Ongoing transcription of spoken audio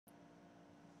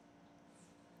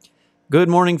Good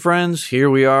morning, friends. Here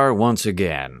we are once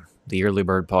again. The Early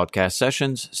Bird Podcast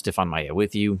Sessions. Stefan Maya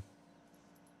with you.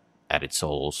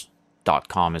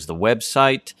 AddedSouls.com is the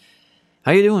website.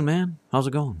 How you doing, man? How's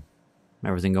it going?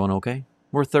 Everything going okay?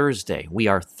 We're Thursday. We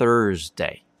are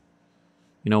Thursday.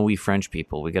 You know, we French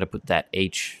people, we got to put that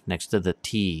H next to the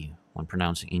T when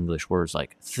pronouncing English words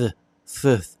like th.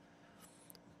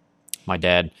 My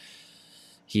dad,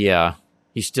 he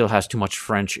still has too much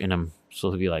French in him, so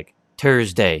he'll be like,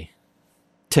 Thursday.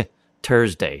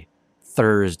 Thursday.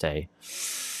 Thursday.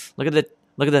 Look at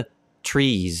the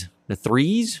trees. The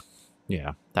threes?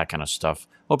 Yeah, that kind of stuff.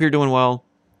 Hope you're doing well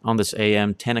on this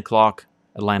AM 10 o'clock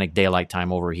Atlantic Daylight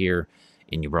Time over here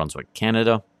in New Brunswick,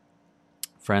 Canada.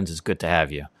 Friends, it's good to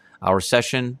have you. Our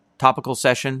session, topical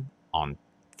session on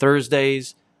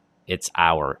Thursdays. It's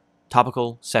our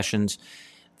topical sessions.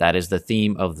 That is the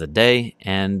theme of the day.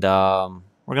 And we're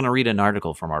going to read an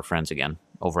article from our friends again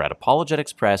over at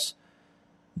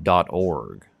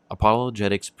apologeticspress.org.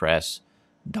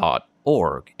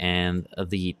 apologeticspress.org. And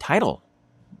the title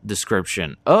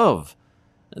description of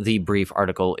the brief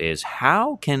article is,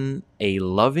 How Can a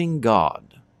Loving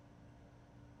God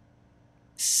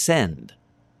Send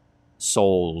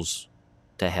Souls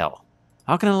to Hell?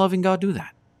 How can a loving God do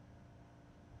that?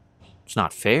 It's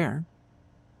not fair.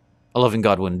 A loving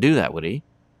God wouldn't do that, would he?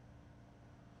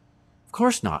 Of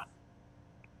course not.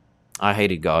 I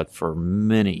hated God for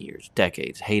many years,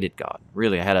 decades. Hated God.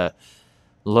 Really, I had a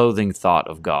loathing thought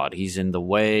of God. He's in the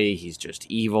way. He's just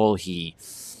evil. He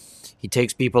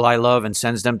takes people I love and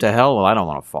sends them to hell. Well, I don't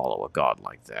want to follow a God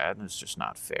like that. It's just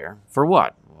not fair. For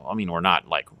what? Well, I mean, we're not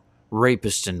like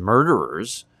rapists and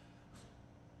murderers.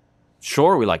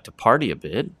 Sure, we like to party a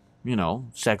bit. You know,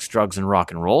 sex, drugs, and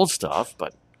rock and roll stuff.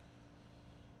 But,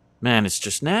 man, it's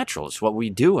just natural. It's what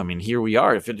we do. I mean, here we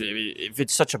are. If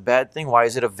it's such a bad thing, why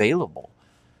is it available?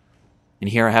 And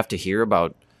here I have to hear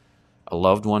about a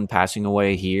loved one passing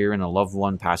away here and a loved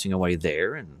one passing away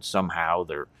there, and somehow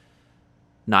they're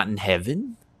not in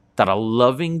heaven? That a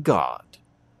loving God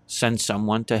sends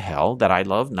someone to hell that I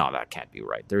love? No, that can't be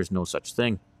right. There's no such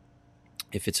thing.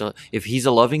 If he's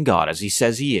a loving God, as he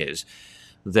says he is,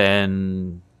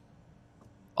 then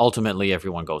ultimately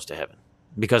everyone goes to heaven.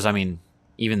 Because, I mean,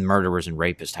 even murderers and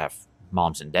rapists have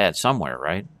moms and dads somewhere,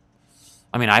 right?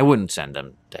 I mean, I wouldn't send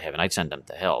them to heaven. I'd send them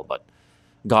to hell. But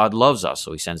God loves us,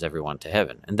 so he sends everyone to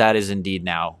heaven. And that is indeed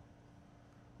now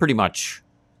pretty much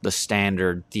the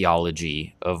standard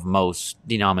theology of most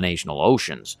denominational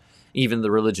oceans, even the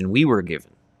religion we were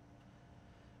given,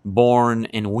 born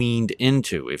and weaned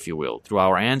into, if you will, through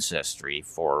our ancestry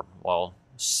for, well,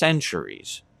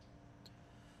 centuries.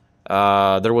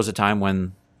 There was a time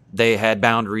when they had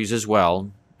boundaries as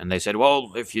well, and they said,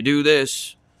 well, if you do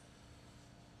this,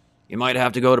 you might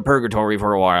have to go to purgatory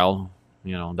for a while,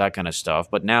 you know, that kind of stuff.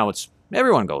 But now it's,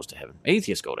 everyone goes to heaven.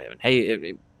 Atheists go to heaven.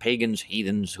 Hey, pagans,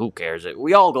 heathens, who cares?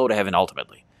 We all go to heaven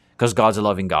ultimately, because God's a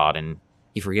loving God, and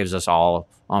he forgives us all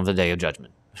on the day of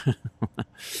judgment.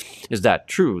 Is that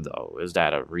true, though? Is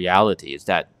that a reality? Is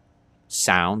that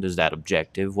sound? Is that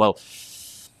objective? Well,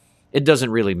 it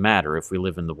doesn't really matter if we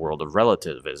live in the world of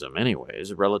relativism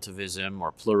anyways. Relativism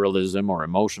or pluralism or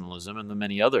emotionalism and the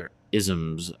many other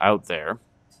isms out there.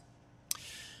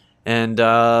 And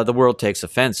the world takes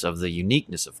offense of the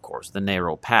uniqueness, of course, the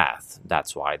narrow path.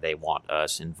 That's why they want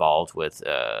us involved with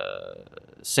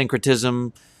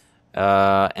syncretism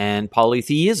and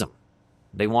polytheism.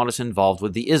 They want us involved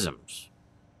with the isms.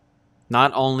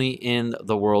 Not only in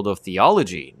the world of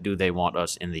theology do they want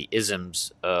us in the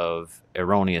isms of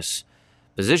erroneous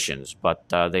positions, but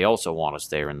they also want us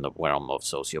there in the realm of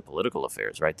socio-political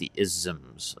affairs, right? The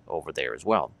isms over there as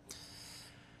well.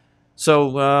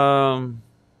 So,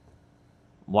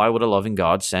 why would a loving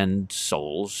God send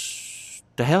souls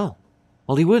to hell?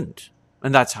 Well, he wouldn't.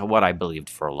 And that's what I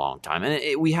believed for a long time.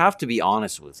 And we have to be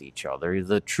honest with each other.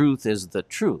 The truth is the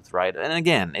truth, right? And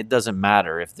again, it doesn't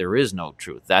matter if there is no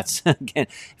truth. That's, again,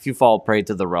 if you fall prey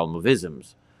to the realm of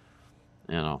isms,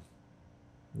 you know,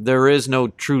 there is no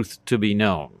truth to be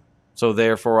known. So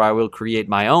therefore, I will create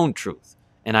my own truth.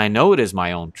 And I know it is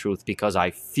my own truth because I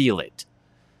feel it.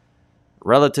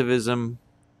 Relativism,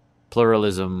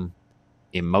 pluralism,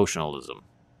 emotionalism.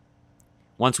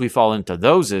 Once we fall into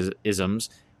those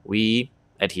isms, we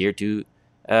adhere to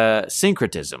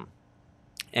syncretism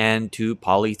and to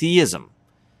polytheism.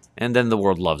 And then the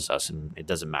world loves us, and it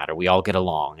doesn't matter. We all get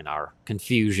along in our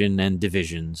confusion and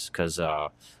divisions because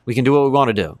we can do what we want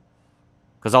to do.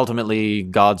 Because ultimately,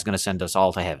 God's going to send us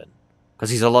all to heaven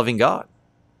because he's a loving God.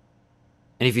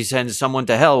 And if he sends someone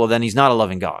to hell, well, then he's not a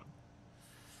loving God.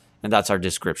 And that's our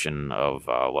description of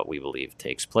what we believe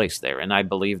takes place there. And I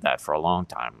believed that for a long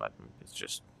time, but it's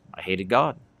just I hated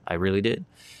God. I really did.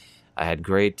 I had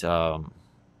great...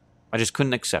 I just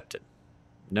couldn't accept it.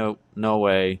 No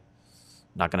way.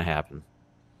 Not going to happen.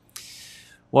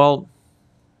 Well,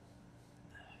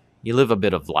 you live a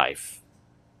bit of life.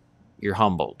 You're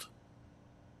humbled.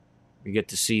 You get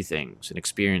to see things and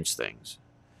experience things.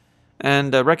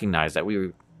 And recognize that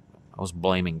I was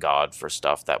blaming God for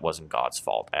stuff that wasn't God's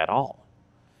fault at all.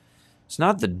 It's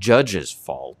not the judge's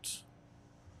fault.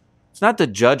 It's not the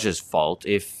judge's fault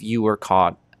if you were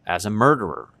caught as a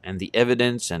murderer and the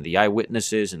evidence and the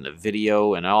eyewitnesses and the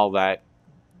video and all that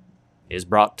is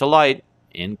brought to light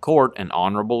in court, an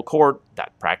honorable court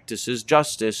that practices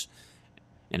justice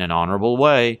in an honorable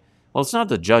way. Well, it's not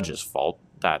the judge's fault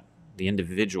that the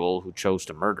individual who chose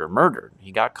to murdered.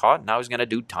 He got caught, now he's going to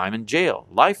do time in jail,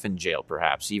 life in jail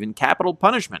perhaps, even capital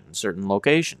punishment in certain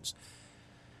locations.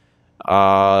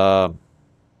 The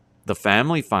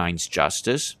family finds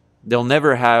justice. They'll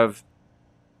never have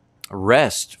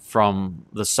rest from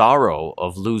the sorrow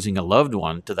of losing a loved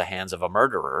one to the hands of a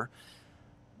murderer.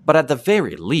 But at the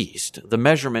very least, the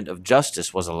measurement of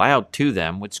justice was allowed to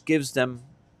them, which gives them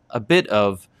a bit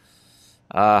of,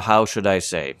 how should I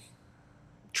say,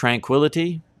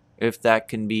 tranquility, if that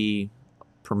can be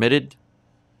permitted.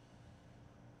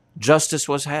 Justice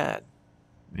was had.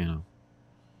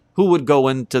 Who would go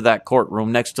into that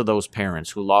courtroom next to those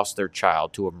parents who lost their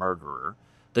child to a murderer?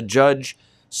 The judge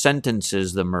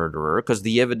sentences the murderer because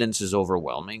the evidence is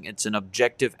overwhelming. It's an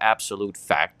objective, absolute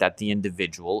fact that the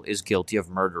individual is guilty of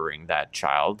murdering that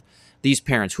child. These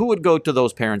parents, who would go to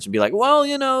those parents and be like, well,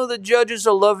 the judge is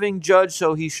a loving judge,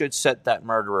 so he should set that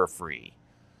murderer free?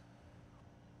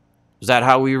 Is that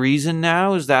how we reason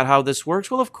now? Is that how this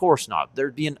works? Well, of course not.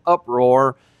 There'd be an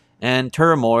uproar and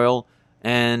turmoil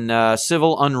and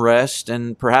civil unrest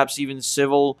and perhaps even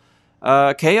civil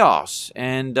chaos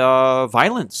and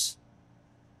violence.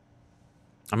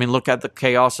 I mean, look at the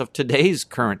chaos of today's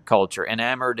current culture,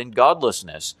 enamored in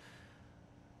godlessness.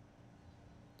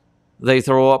 They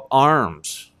throw up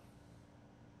arms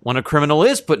when a criminal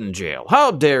is put in jail.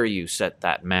 How dare you set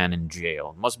that man in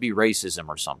jail? It must be racism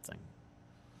or something.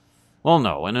 Well,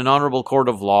 no. In an honorable court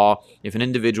of law, if an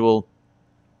individual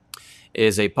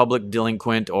is a public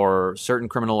delinquent or certain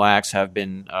criminal acts have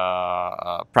been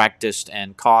practiced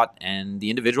and caught, and the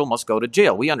individual must go to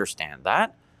jail. We understand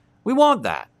that. We want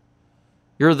that.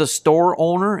 You're the store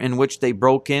owner in which they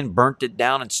broke in, burnt it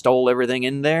down, and stole everything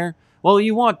in there. Well,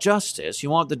 you want justice.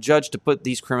 You want the judge to put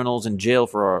these criminals in jail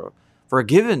for a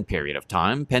given period of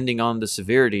time, pending on the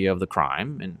severity of the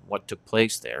crime and what took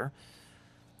place there.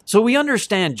 So we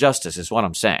understand justice is what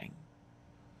I'm saying.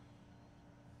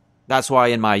 That's why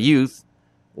in my youth,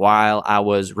 while I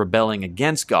was rebelling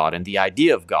against God and the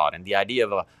idea of God and the idea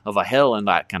of a hell and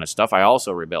that kind of stuff, I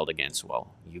also rebelled against,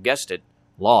 well, you guessed it,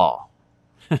 law.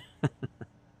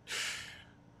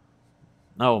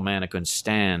 Oh man, I couldn't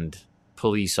stand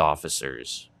police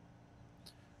officers.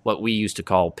 What we used to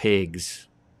call pigs.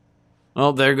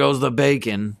 Oh, there goes the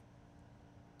bacon.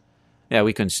 Yeah,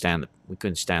 we couldn't stand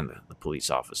the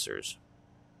police officers.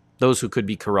 Those who could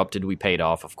be corrupted, we paid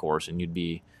off, of course, and you'd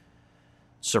be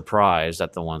surprised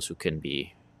at the ones who can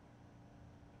be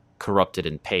corrupted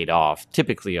and paid off,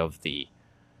 typically of the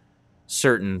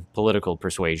certain political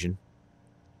persuasion.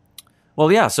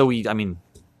 Well, yeah, so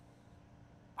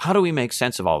how do we make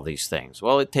sense of all these things?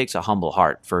 Well, it takes a humble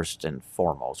heart, first and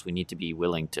foremost. We need to be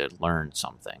willing to learn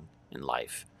something in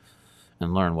life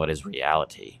and learn what is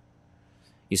reality.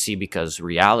 You see, because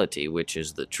reality, which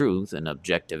is the truth, an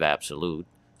objective, absolute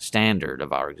standard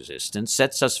of our existence,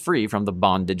 sets us free from the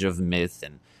bondage of myth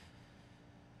and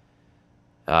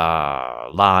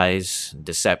lies,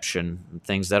 deception, and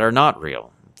things that are not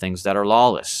real, things that are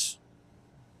lawless.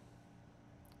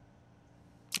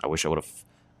 I wish I would have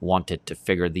wanted to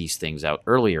figure these things out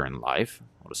earlier in life.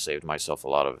 I would have saved myself a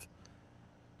lot of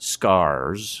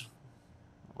scars,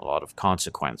 a lot of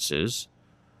consequences.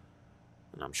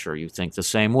 And I'm sure you think the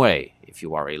same way if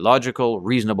you are a logical,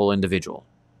 reasonable individual.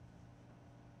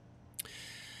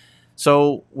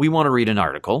 So we want to read an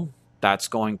article that's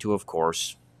going to, of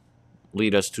course,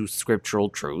 lead us to scriptural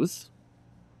truth,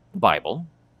 the Bible,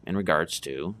 in regards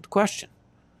to the question.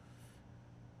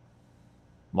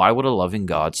 Why would a loving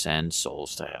God send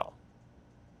souls to hell?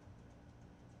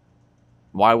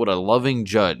 Why would a loving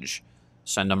judge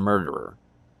send a murderer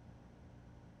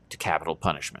to capital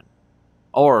punishment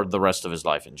or the rest of his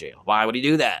life in jail? Why would he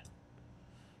do that?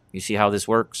 You see how this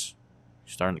works?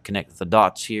 You're starting to connect the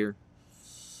dots here.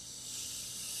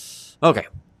 Okay.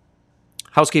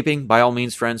 Housekeeping, by all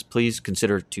means, friends, please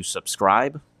consider to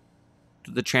subscribe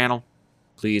to the channel.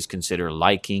 Please consider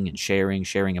liking and sharing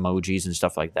emojis and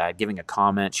stuff like that, giving a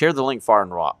comment. Share the link far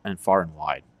and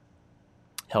wide.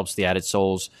 helps the Added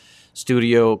Souls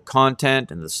studio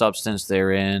content and the substance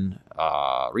therein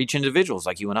reach individuals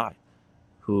like you and I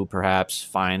who perhaps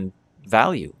find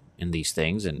value in these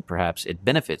things, and perhaps it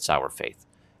benefits our faith.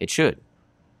 It should.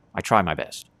 I try my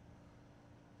best.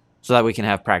 So that we can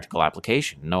have practical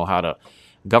application, know how to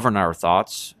govern our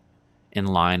thoughts in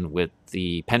line with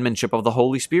the penmanship of the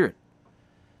Holy Spirit.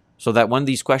 So that when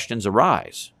these questions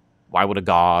arise, why would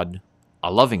a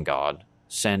loving God,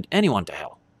 send anyone to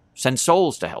hell? Send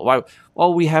souls to hell? Why?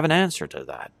 Well, we have an answer to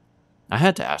that. I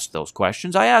had to ask those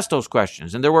questions. I asked those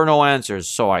questions, and there were no answers,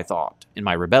 so I thought, in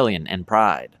my rebellion and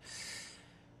pride.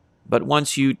 But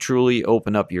once you truly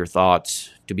open up your thoughts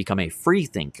to become a free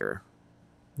thinker,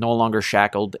 no longer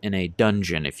shackled in a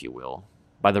dungeon, if you will,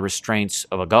 by the restraints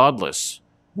of a godless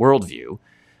worldview,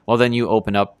 well, then you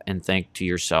open up and think to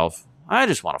yourself, I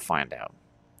just want to find out.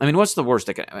 I mean, what's the worst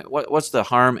that can, what's the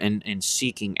harm in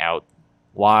seeking out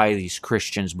why these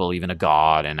Christians believe in a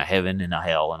God and a heaven and a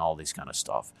hell and all these kind of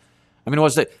stuff? I mean,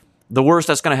 what's the worst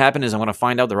that's going to happen is I'm going to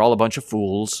find out they're all a bunch of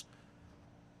fools,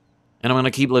 and I'm going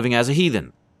to keep living as a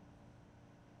heathen.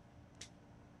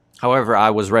 However, I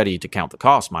was ready to count the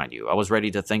cost, mind you. I was ready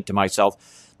to think to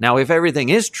myself, now, if everything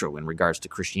is true in regards to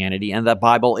Christianity, and the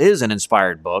Bible is an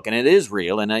inspired book, and it is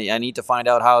real, and I need to find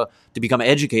out how to become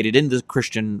educated in the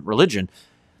Christian religion,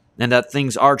 and that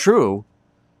things are true,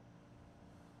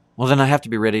 well, then I have to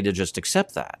be ready to just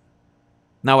accept that.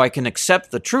 Now, I can accept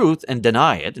the truth and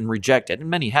deny it and reject it, and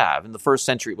many have. In the first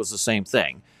century, it was the same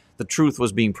thing. The truth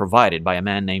was being provided by a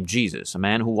man named Jesus, a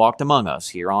man who walked among us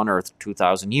here on earth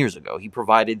 2,000 years ago. He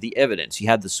provided the evidence. He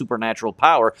had the supernatural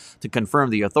power to confirm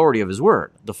the authority of his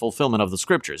word, the fulfillment of the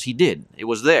scriptures. He did. It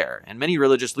was there, and many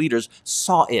religious leaders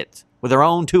saw it with their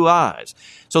own two eyes.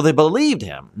 So they believed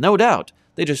him, no doubt.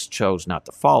 They just chose not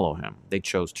to follow him. They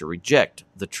chose to reject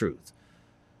the truth.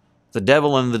 The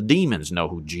devil and the demons know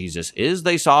who Jesus is.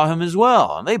 They saw him as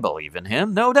well, and they believe in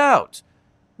him, no doubt.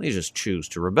 They just choose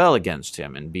to rebel against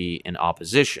him and be in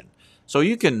opposition. So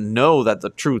you can know that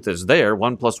the truth is there.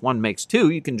 1 + 1 makes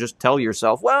 2. You can just tell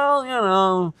yourself,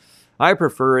 well, I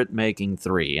prefer it making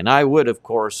 3. And I would, of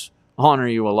course, honor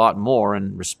you a lot more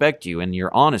and respect you in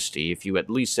your honesty if you at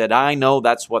least said, I know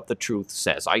that's what the truth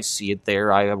says. I see it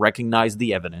there. I recognize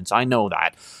the evidence. I know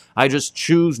that. I just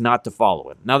choose not to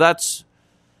follow it. Now, that's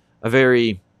a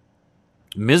very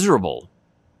miserable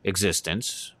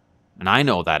existence, and I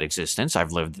know that existence.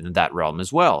 I've lived in that realm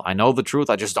as well. I know the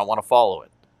truth, I just don't want to follow it.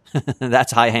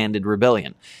 That's high-handed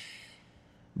rebellion.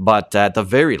 But at the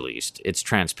very least, it's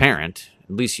transparent.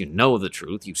 At least you know the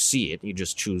truth, you see it, you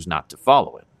just choose not to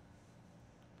follow it.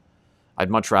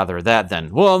 I'd much rather that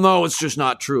than, well, no, it's just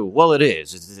not true. Well, it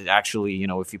is. It's actually,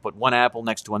 if you put one apple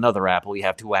next to another apple, you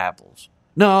have 2 apples.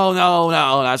 No,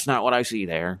 that's not what I see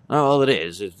there. Oh, well, it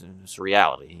is. It's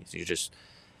reality. You just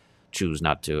choose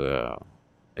not to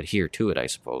adhere to it, I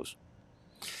suppose.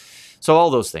 So all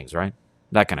those things, right?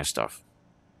 That kind of stuff.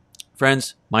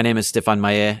 Friends, my name is Stefan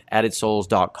Maye.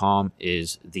 AddedSouls.com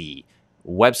is the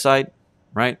website,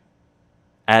 right?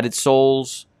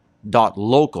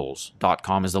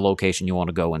 AddedSouls.locals.com is the location you want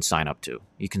to go and sign up to.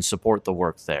 You can support the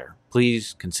work there.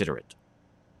 Please consider it.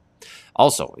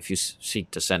 Also, if you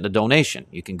seek to send a donation,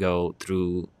 you can go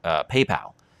through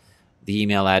PayPal. The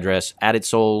email address,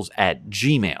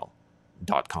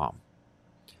 addedsouls@gmail.com.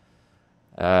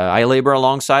 I labor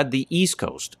alongside the East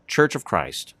Coast Church of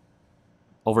Christ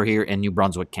over here in New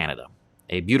Brunswick, Canada.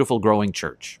 A beautiful, growing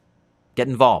church. Get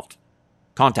involved.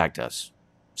 Contact us.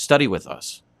 Study with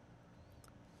us.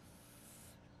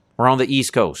 We're on the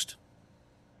East Coast,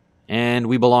 and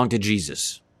we belong to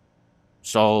Jesus.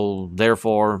 So,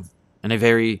 therefore, in a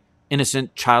very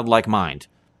innocent, childlike mind,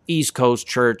 East Coast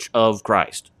Church of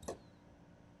Christ.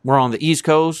 We're on the East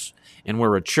Coast, and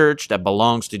we're a church that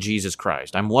belongs to Jesus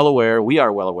Christ. We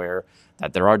are well aware,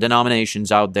 that there are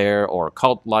denominations out there, or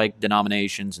cult-like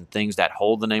denominations and things that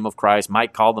hold the name of Christ,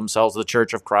 might call themselves the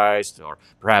Church of Christ, or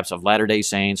perhaps of Latter-day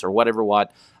Saints, or whatever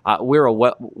what. We're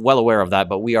well aware of that,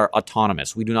 but we are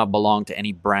autonomous. We do not belong to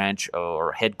any branch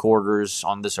or headquarters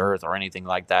on this earth or anything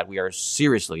like that. We are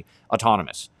seriously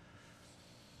autonomous.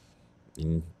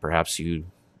 And perhaps you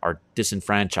are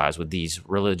disenfranchised with these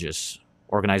religious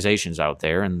organizations out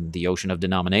there in the ocean of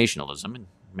denominationalism, and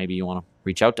maybe you want to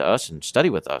reach out to us and study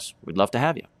with us. We'd love to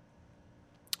have you.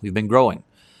 We've been growing.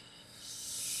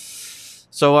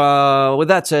 So with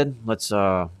that said, let's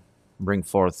bring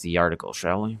forth the article,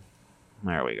 shall we?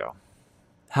 There we go.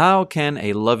 How can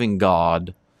a loving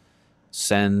God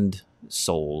send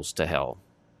souls to hell?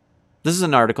 This is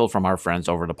an article from our friends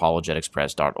over at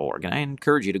apologeticspress.org, and I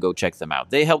encourage you to go check them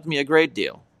out. They helped me a great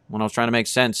deal when I was trying to make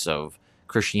sense of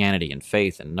Christianity and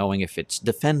faith and knowing if it's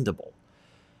defendable.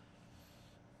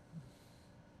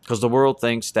 Because the world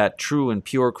thinks that true and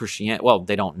pure Christianity, well,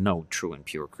 they don't know true and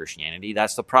pure Christianity.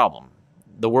 That's the problem.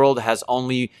 The world has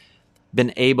only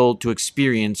been able to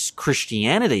experience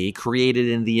Christianity created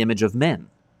in the image of men.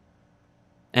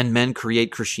 And men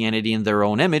create Christianity in their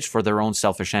own image for their own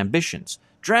selfish ambitions,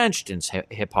 drenched in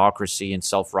hypocrisy and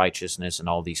self-righteousness and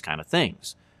all these kind of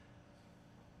things.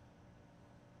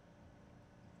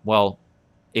 Well,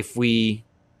 if we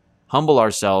humble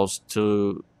ourselves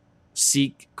to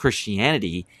seek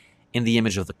Christianity in the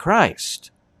image of the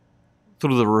Christ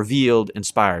through the revealed,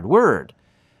 inspired word,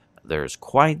 there's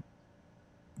quite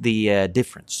the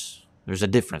difference. There's a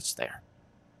difference there.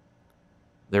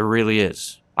 There really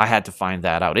is. I had to find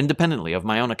that out independently of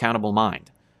my own accountable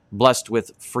mind. Blessed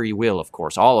with free will, of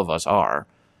course. All of us are.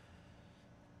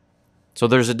 So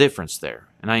there's a difference there.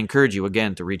 And I encourage you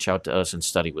again to reach out to us and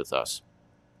study with us.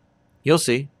 You'll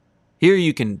see. Here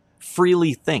you can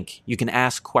freely think. You can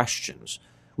ask questions.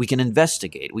 We can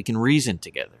investigate. We can reason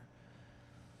together.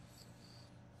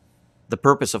 The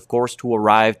purpose, of course, to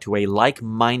arrive to a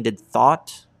like-minded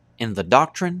thought in the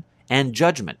doctrine and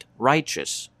judgment,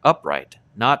 righteous, upright,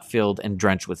 not filled and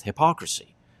drenched with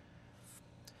hypocrisy.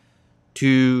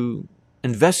 To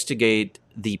investigate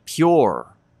the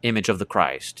pure image of the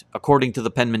Christ according to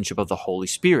the penmanship of the Holy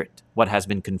Spirit, what has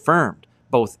been confirmed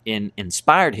both in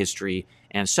inspired history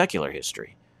and secular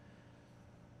history.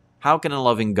 How can a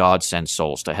loving God send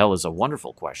souls to hell is a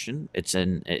wonderful question. It's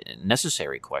a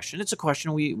necessary question. It's a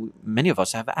question many of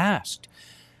us have asked.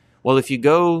 Well, if you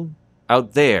go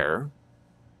out there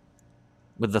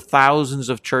with the thousands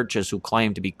of churches who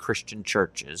claim to be Christian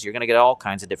churches, you're going to get all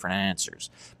kinds of different answers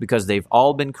because they've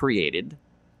all been created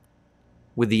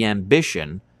with the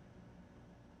ambition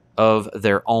of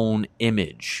their own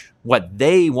image, what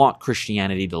they want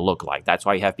Christianity to look like. That's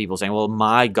why you have people saying, well,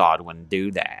 my God wouldn't do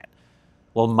that.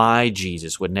 Well, my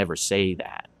Jesus would never say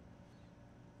that.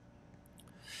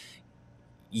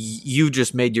 You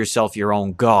just made yourself your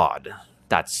own God.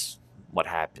 That's what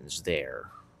happens there.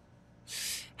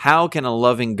 How can a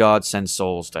loving God send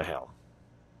souls to hell?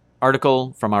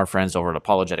 Article from our friends over at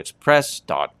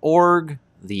apologeticspress.org.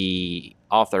 The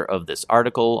author of this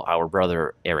article, our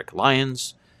brother Eric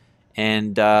Lyons.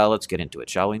 And let's get into it,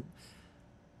 shall we?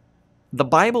 The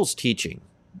Bible's teaching,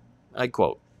 I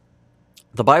quote,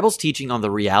 "The Bible's teaching on the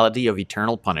reality of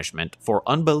eternal punishment for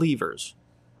unbelievers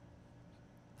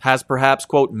has perhaps,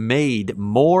 quote, made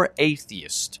more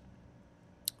atheist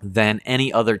than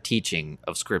any other teaching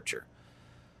of Scripture.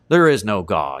 There is no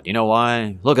God. You know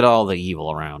why? Look at all the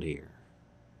evil around here.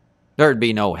 There'd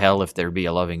be no hell if there'd be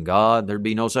a loving God. There'd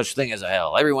be no such thing as a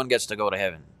hell. Everyone gets to go to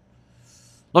heaven.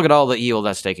 Look at all the evil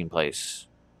that's taking place.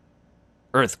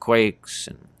 Earthquakes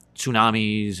and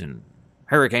tsunamis and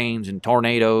hurricanes and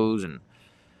tornadoes and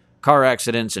car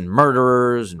accidents and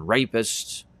murderers and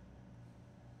rapists.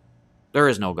 There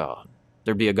is no God.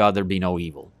 There'd be a God, there'd be no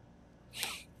evil."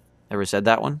 Ever said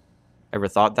that one? Ever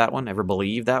thought that one? Ever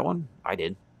believed that one? I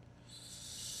did.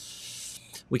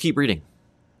 We keep reading.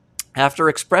 After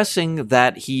expressing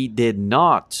that he did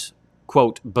not,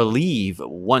 quote, believe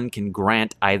one can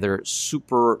grant either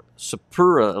superlative,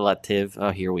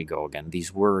 here we go again,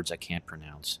 these words I can't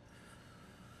pronounce.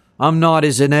 I'm not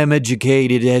as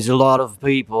uneducated as a lot of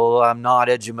people. I'm not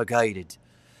educated.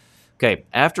 Okay,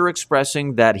 after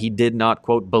expressing that he did not,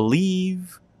 quote,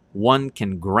 believe one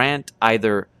can grant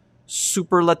either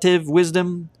superlative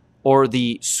wisdom or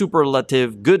the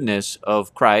superlative goodness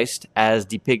of Christ as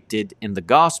depicted in the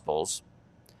Gospels,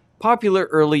 popular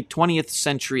early 20th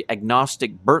century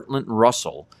agnostic Bertrand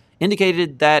Russell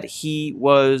indicated that he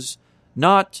was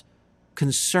not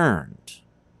concerned.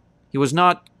 He was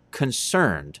not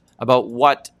concerned about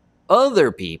what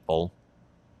other people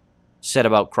said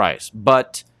about Christ,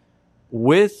 but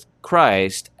with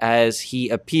Christ as he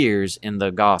appears in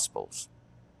the Gospels.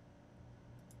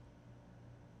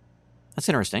 That's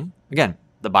interesting. Again,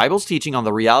 the Bible's teaching on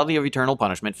the reality of eternal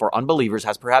punishment for unbelievers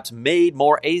has perhaps made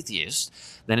more atheists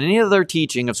than any other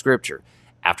teaching of Scripture.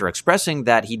 After expressing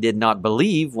that he did not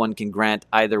believe one can grant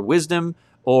either wisdom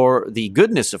or the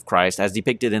goodness of Christ as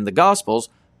depicted in the Gospels,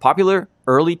 popular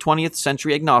early 20th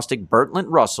century agnostic Bertrand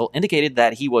Russell indicated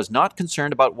that he was not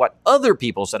concerned about what other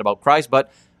people said about Christ, but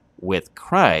with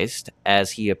Christ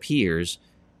as he appears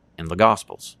in the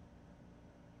Gospels.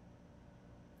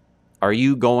 Are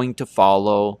you going to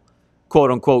follow,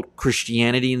 quote-unquote,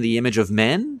 Christianity in the image of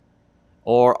men?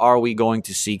 Or are we going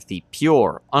to seek the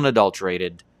pure,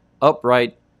 unadulterated,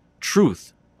 upright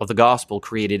truth of the gospel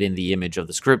created in the image of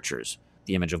the Scriptures,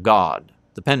 the image of God,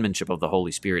 the penmanship of the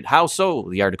Holy Spirit? How so?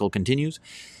 The article continues.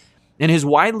 In his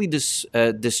widely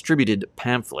distributed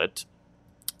pamphlet,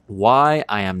 Why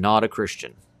I Am Not a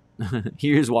Christian,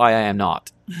 Here's why I am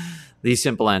not. The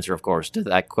simple answer, of course, to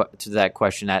that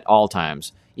question at all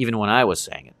times, even when I was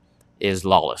saying it, is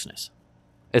lawlessness.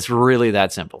 It's really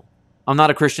that simple. I'm not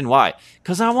a Christian. Why?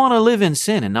 Because I want to live in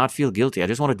sin and not feel guilty. I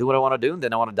just want to do what I want to do, and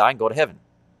then I want to die and go to heaven.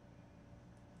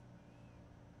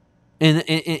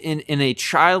 In a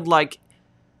childlike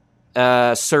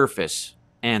surface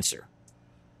answer.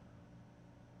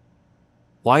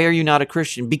 Why are you not a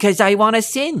Christian? Because I want to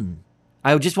sin.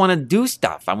 I just want to do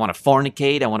stuff. I want to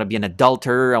fornicate. I want to be an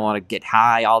adulterer. I want to get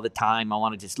high all the time. I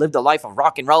want to just live the life of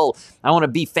rock and roll. I want to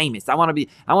be famous. I want to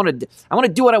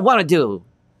do what I want to do.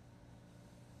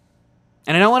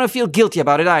 And I don't want to feel guilty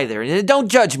about it either. Don't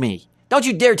judge me. Don't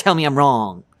you dare tell me I'm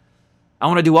wrong. I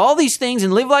want to do all these things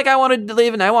and live like I want to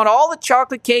live. And I want all the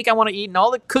chocolate cake I want to eat and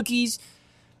all the cookies.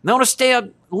 And I want to stay up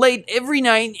late every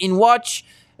night and watch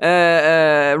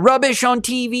rubbish on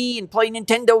TV and play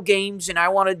Nintendo games, and I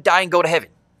want to die and go to heaven.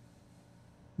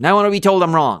 And I want to be told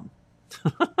I'm wrong.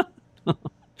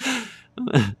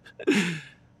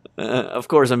 Of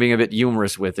course, I'm being a bit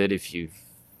humorous with it. If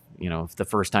if the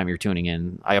first time you're tuning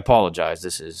in, I apologize.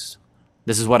 This is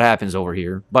what happens over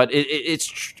here. But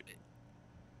it's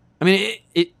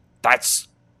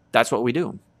that's what we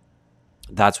do.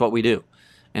 That's what we do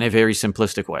in a very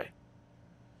simplistic way.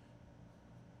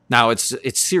 Now, it's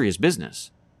serious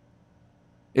business.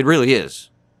 It really is.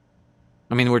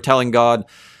 I mean, we're telling God,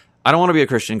 I don't want to be a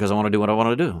Christian because I want to do what I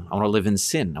want to do. I want to live in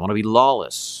sin. I want to be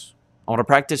lawless. I want to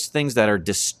practice things that are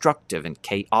destructive and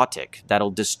chaotic,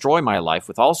 that'll destroy my life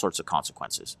with all sorts of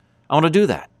consequences. I want to do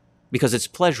that because it's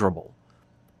pleasurable.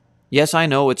 Yes, I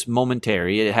know it's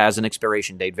momentary. It has an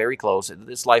expiration date very close.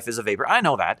 This life is a vapor. I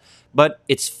know that. But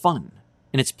it's fun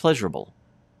and it's pleasurable.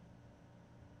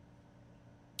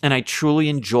 And I truly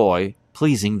enjoy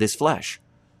pleasing this flesh.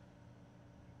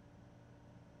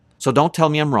 So don't tell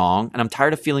me I'm wrong, and I'm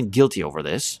tired of feeling guilty over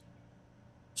this.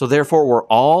 So therefore, we're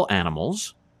all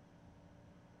animals.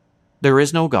 There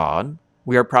is no God.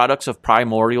 We are products of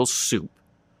primordial soup.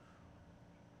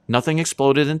 Nothing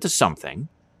exploded into something.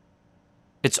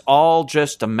 It's all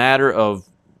just a matter of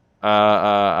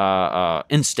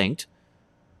instinct.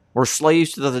 We're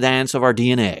slaves to the dance of our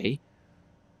DNA.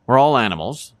 We're all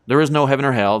animals. There is no heaven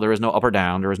or hell. There is no up or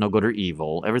down. There is no good or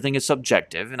evil. Everything is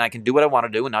subjective, and I can do what I want to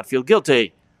do and not feel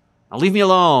guilty. Now leave me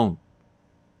alone.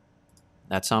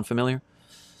 That sound familiar?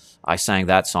 I sang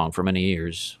that song for many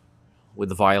years with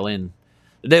the violin.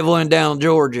 The devil went down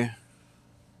Georgia.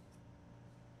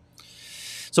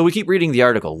 So we keep reading the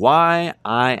article. Why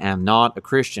I am not a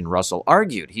Christian, Russell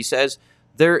argued. He says,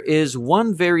 there is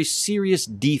one very serious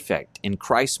defect in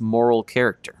Christ's moral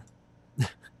character.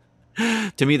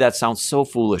 To me, that sounds so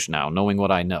foolish now, knowing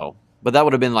what I know. But that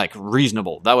would have been like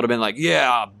reasonable. That would have been like,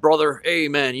 yeah, brother,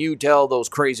 amen, you tell those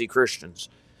crazy Christians.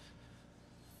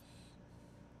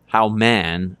 How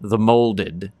man, the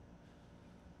molded,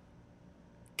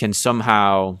 can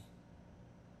somehow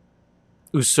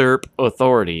usurp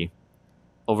authority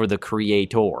over the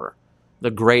Creator,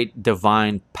 the great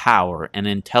divine power and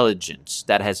intelligence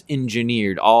that has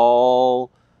engineered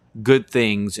all good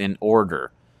things in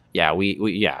order. Yeah, we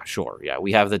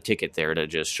have the ticket there to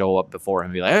just show up before him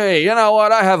and be like, hey, you know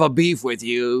what? I have a beef with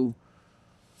you.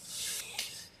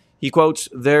 He quotes,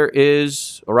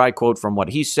 I quote from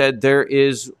what he said, there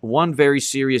is one very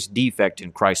serious defect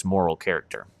in Christ's moral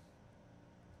character.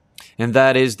 And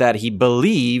that is that he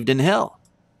believed in hell.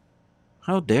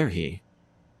 How dare he?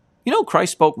 You know,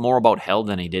 Christ spoke more about hell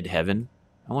than he did heaven.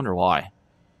 I wonder why.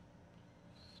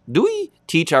 Do we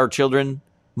teach our children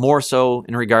more so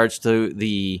in regards to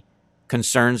the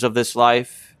concerns of this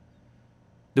life?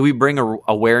 Do we bring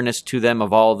awareness to them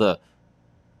of all the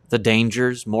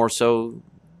dangers more so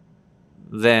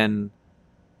than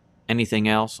anything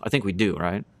else? I think we do,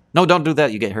 right? No, don't do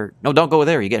that, you get hurt. No, don't go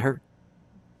there, you get hurt.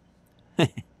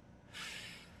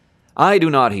 I do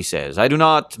not, he says, I do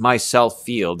not myself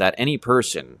feel that any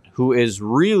person who is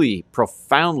really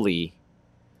profoundly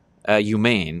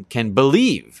humane can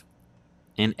believe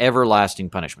in everlasting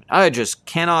punishment. I just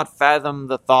cannot fathom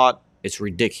the thought. It's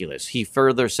ridiculous. He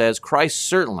further says, Christ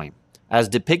certainly, as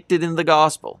depicted in the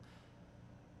gospel,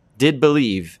 did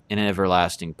believe in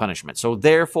everlasting punishment. So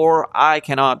therefore, I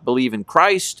cannot believe in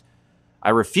Christ. I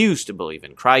refuse to believe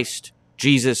in Christ,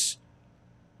 Jesus,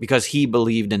 because he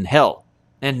believed in hell.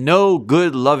 And no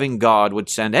good, loving God would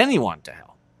send anyone to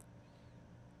hell.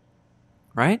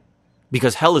 Right?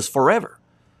 Because hell is forever.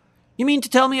 You mean to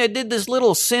tell me I did this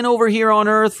little sin over here on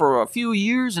earth for a few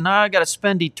years and now I got to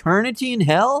spend eternity in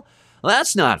hell? Well,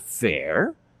 that's not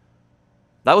fair.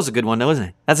 That was a good one, though, isn't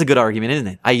it? That's a good argument, isn't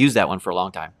it? I used that one for a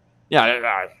long time.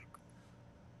 Yeah,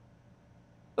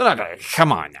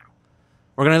 come on now.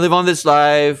 We're going to live on this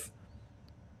life.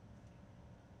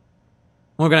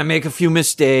 We're going to make a few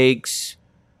mistakes.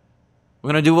 We're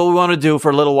going to do what we want to do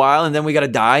for a little while, and then we got to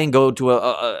die and go to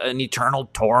an eternal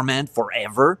torment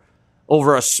forever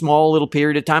over a small little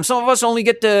period of time. Some of us only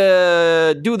get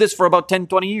to do this for about 10,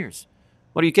 20 years.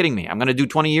 What are you kidding me? I'm going to do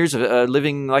 20 years of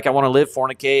living like I want to live,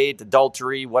 fornicate,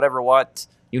 adultery, whatever what,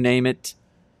 you name it.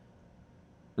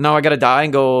 Now I got to die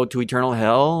and go to eternal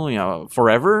hell,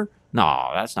 forever? No,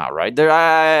 that's not right.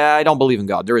 I don't believe in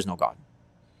God. There is no God.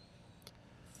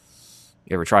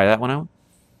 You ever try that one out?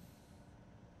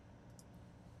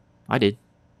 I did.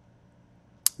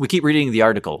 We keep reading the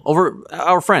article. Over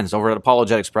our friends over at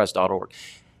apologeticspress.org.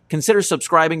 Consider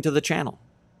subscribing to the channel.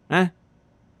 Come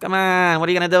on, what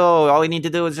are you going to do? All you need to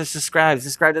do is just subscribe.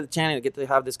 Subscribe to the channel. You get to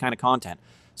have this kind of content.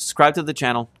 Subscribe to the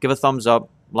channel. Give a thumbs up.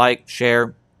 Like,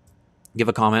 share. Give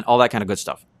a comment. All that kind of good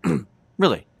stuff.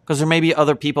 Really. Because there may be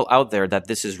other people out there that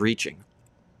this is reaching.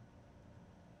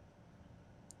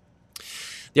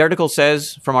 The article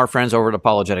says, from our friends over at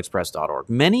apologeticspress.org,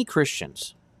 many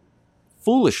Christians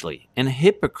foolishly and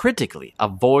hypocritically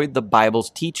avoid the Bible's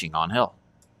teaching on hell.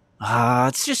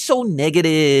 It's just so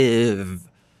negative.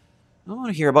 I don't want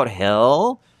to hear about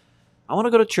hell. I want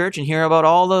to go to church and hear about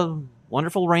all the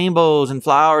wonderful rainbows and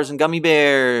flowers and gummy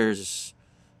bears.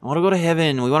 I want to go to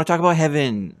heaven. We want to talk about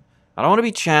heaven. I don't want to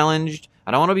be challenged.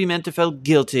 I don't want to be meant to feel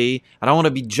guilty. I don't want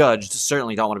to be judged.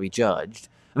 Certainly don't want to be judged.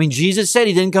 I mean, Jesus said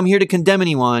he didn't come here to condemn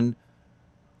anyone.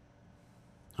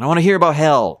 I don't want to hear about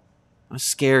hell. It's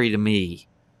scary to me.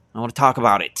 I want to talk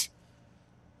about it.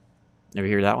 Ever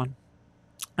hear that one?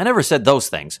 I never said those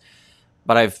things,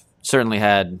 but I've certainly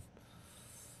had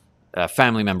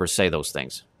family members say those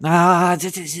things.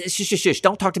 Shush.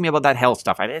 Don't talk to me about that hell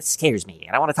stuff. It scares me.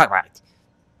 I don't want to talk about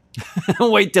it.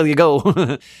 Wait till you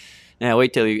go. Yeah,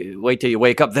 wait till you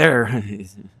wake up there.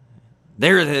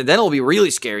 Then it'll be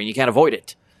really scary and you can't avoid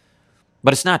it.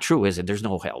 But it's not true, is it? There's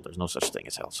no hell. There's no such thing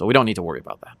as hell. So we don't need to worry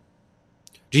about that.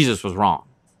 Jesus was wrong,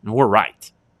 and we're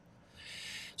right.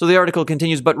 So the article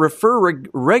continues, but refer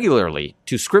regularly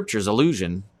to Scripture's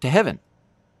allusion to heaven.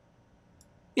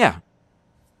 Yeah.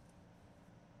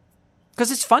 Because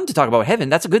it's fun to talk about heaven.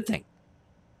 That's a good thing.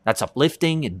 That's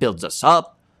uplifting. It builds us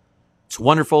up. It's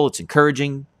wonderful. It's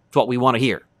encouraging. It's what we want to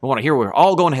hear. We want to hear we're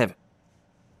all going to heaven.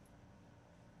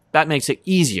 That makes it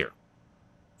easier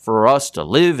for us to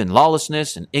live in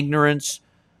lawlessness and ignorance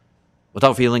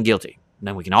without feeling guilty. And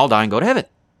then we can all die and go to heaven.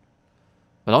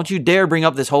 But don't you dare bring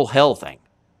up this whole hell thing.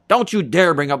 Don't you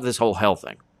dare bring up this whole hell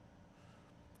thing.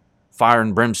 Fire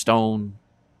and brimstone.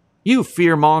 You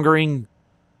fear-mongering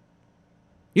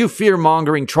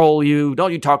troll, you.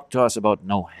 Don't you talk to us about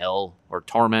no hell or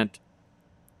torment.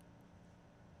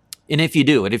 And if you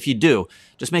do,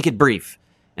 just make it brief.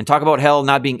 And talk about hell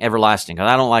not being everlasting. Because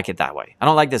I don't like it that way. I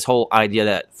don't like this whole idea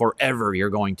that forever you're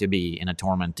going to be in a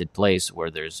tormented place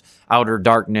where there's outer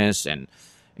darkness and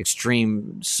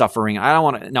extreme suffering. I don't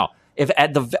want to. No. If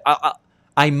at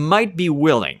I might be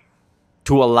willing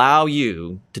to allow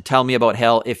you to tell me about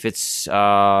hell if it's just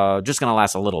going to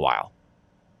last a little while.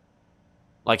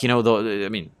 Like,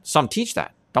 some teach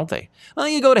that, don't they? Well,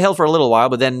 you go to hell for a little while,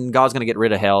 but then God's going to get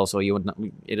rid of hell, so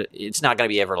it's not going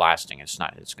to be everlasting. It's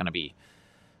going to be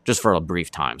just for a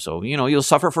brief time. So, you'll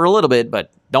suffer for a little bit,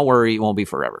 but don't worry, it won't be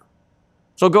forever.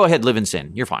 So go ahead, live in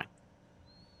sin. You're fine.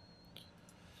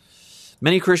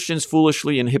 Many Christians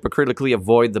foolishly and hypocritically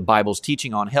avoid the Bible's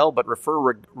teaching on hell, but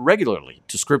refer regularly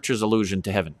to Scripture's allusion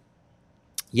to heaven.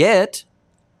 Yet,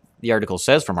 the article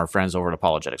says from our friends over at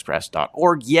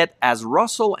apologeticspress.org, yet as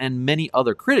Russell and many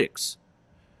other critics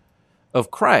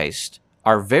of Christ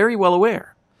are very well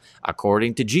aware,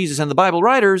 according to Jesus and the Bible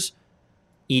writers,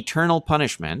 eternal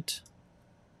punishment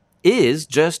is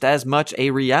just as much a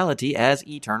reality as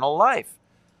eternal life.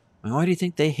 Why do you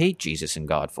think they hate Jesus and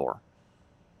God for?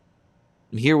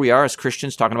 And here we are as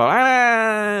Christians talking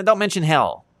about, don't mention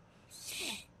hell.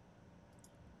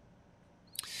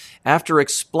 After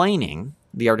explaining,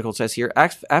 the article says here,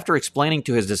 after explaining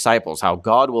to his disciples how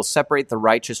God will separate the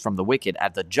righteous from the wicked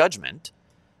at the judgment,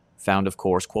 found, of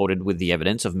course, quoted with the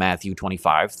evidence of Matthew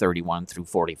 25, 31 through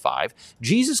 45,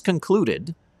 Jesus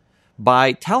concluded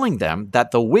by telling them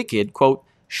that the wicked, quote,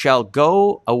 shall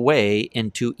go away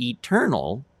into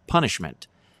eternal punishment,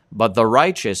 but the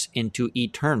righteous into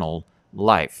eternal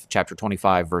life. Chapter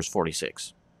 25, verse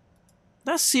 46.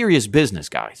 That's serious business,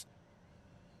 guys.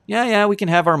 Yeah, we can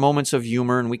have our moments of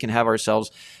humor and we can have ourselves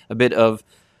a bit of,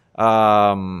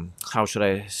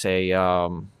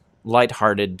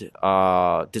 lighthearted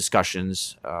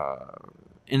discussions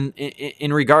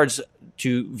in regards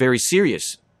to very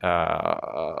serious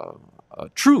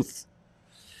truth.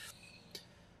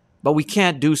 But we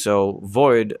can't do so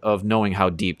void of knowing how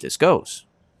deep this goes.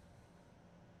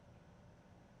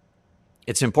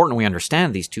 It's important we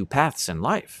understand these two paths in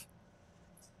life.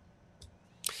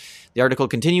 The article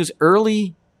continues,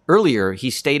 earlier he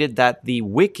stated that the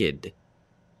wicked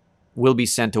will be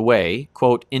sent away,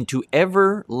 quote, into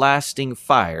everlasting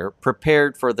fire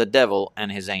prepared for the devil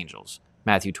and his angels.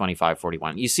 Matthew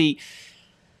 25:41. You see,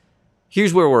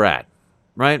 here's where we're at,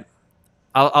 right?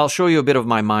 I'll show you a bit of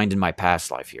my mind in my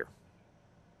past life here.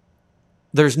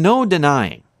 There's no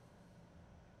denying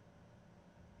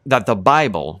that the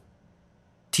Bible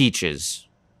teaches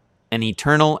an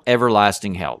eternal,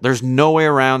 everlasting hell. There's no way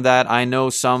around that. I know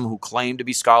some who claim to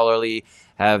be scholarly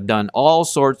have done all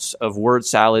sorts of word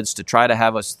salads to try to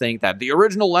have us think that the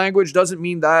original language doesn't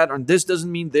mean that, or this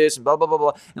doesn't mean this, and blah, blah, blah,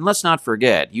 blah. And let's not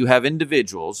forget, you have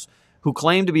individuals who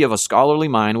claim to be of a scholarly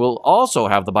mind will also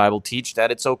have the Bible teach that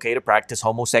it's okay to practice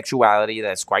homosexuality,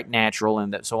 that's quite natural,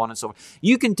 and that so on and so forth.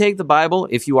 You can take the Bible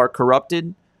if you are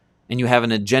corrupted and you have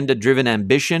an agenda-driven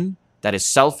ambition that is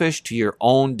selfish to your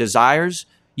own desires.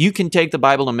 You can take the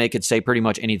Bible and make it say pretty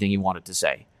much anything you want it to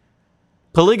say.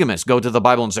 Polygamists go to the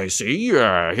Bible and say, see,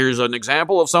 here's an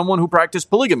example of someone who practiced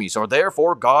polygamy, so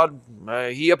therefore God,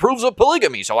 he approves of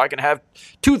polygamy, so I can have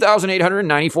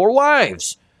 2,894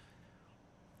 wives.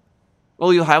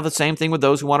 Well, you'll have the same thing with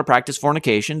those who want to practice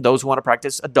fornication, those who want to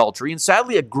practice adultery, and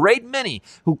sadly a great many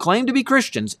who claim to be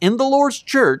Christians in the Lord's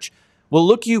church will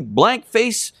look you blank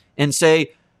face and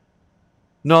say,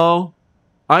 no,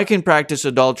 I can practice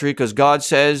adultery because God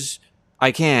says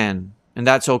I can, and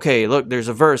that's okay. Look, there's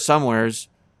a verse somewheres.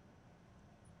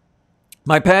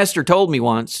 My pastor told me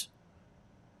once.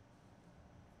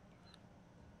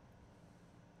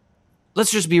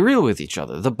 Let's just be real with each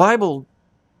other. The Bible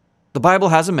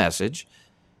has a message.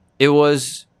 It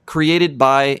was created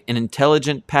by an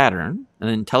intelligent pattern, an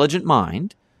intelligent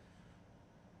mind.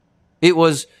 It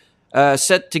was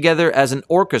set together as an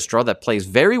orchestra that plays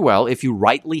very well if you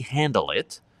rightly handle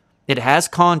it. It has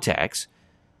context,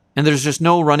 and there's just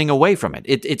no running away from it.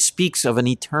 It speaks of an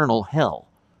eternal hell.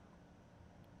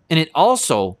 And it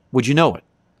also, would you know it,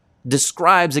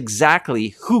 describes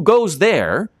exactly who goes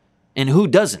there and who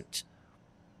doesn't.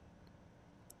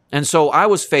 And so I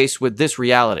was faced with this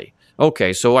reality.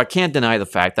 Okay, so I can't deny the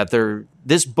fact that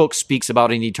this book speaks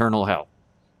about an eternal hell.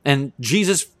 And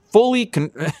Jesus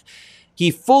he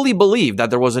fully believed that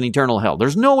there was an eternal hell.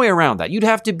 There's no way around that. You'd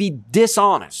have to be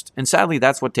dishonest. And sadly,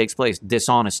 that's what takes place,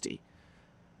 dishonesty.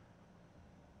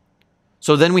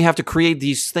 So then we have to create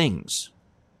these things.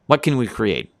 What can we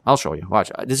create? I'll show you.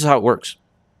 Watch. This is how it works.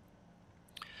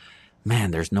 Man,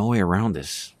 there's no way around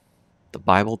this. The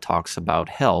Bible talks about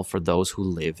hell for those who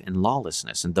live in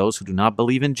lawlessness and those who do not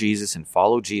believe in Jesus and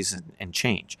follow Jesus and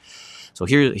change. So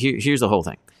here's the whole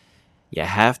thing. You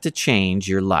have to change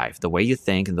your life, the way you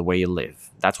think and the way you live.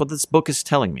 That's what this book is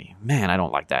telling me. Man, I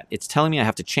don't like that. It's telling me I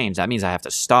have to change. That means I have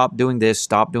to stop doing this,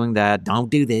 stop doing that, don't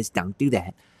do this, don't do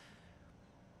that.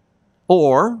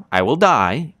 Or I will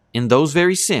die in those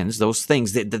very sins, those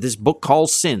things that this book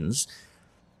calls sins,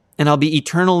 and I'll be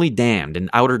eternally damned in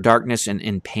outer darkness and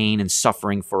in pain and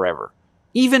suffering forever.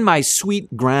 Even my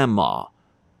sweet grandma.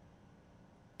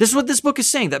 This is what this book is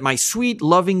saying, that my sweet,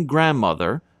 loving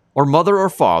grandmother, or mother or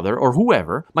father, or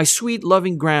whoever, my sweet,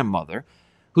 loving grandmother,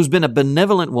 who's been a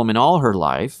benevolent woman all her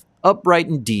life, upright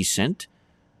and decent,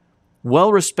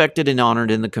 well-respected and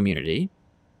honored in the community,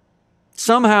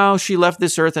 somehow she left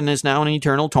this earth and is now in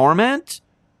eternal torment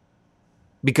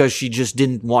because she just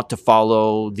didn't want to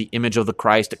follow the image of the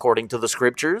Christ according to the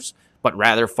scriptures, but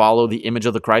rather follow the image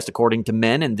of the Christ according to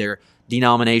men and their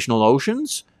denominational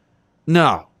notions?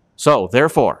 No. So,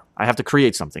 therefore, I have to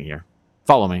create something here.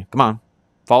 Follow me. Come on.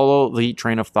 Follow the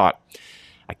train of thought.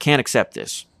 I can't accept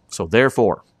this. So,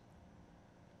 therefore,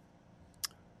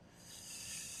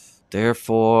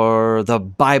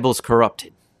 the Bible's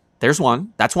corrupted. There's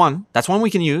one. That's one. That's one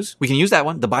we can use. We can use that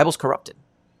one. The Bible's corrupted.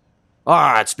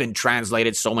 It's been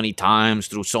translated so many times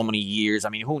through so many years. I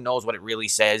mean, who knows what it really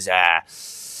says?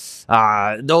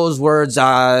 Those words,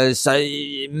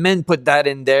 men put that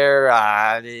in there.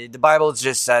 The Bible is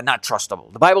just not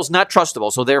trustable. The Bible's not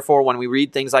trustable. So therefore, when we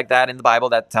read things like that in the Bible,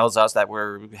 that tells us that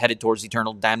we're headed towards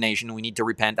eternal damnation and we need to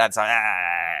repent. That's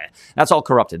all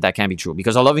corrupted. That can't be true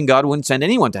because a loving God wouldn't send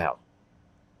anyone to hell.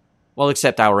 Well,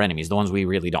 except our enemies, the ones we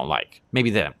really don't like.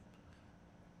 Maybe them.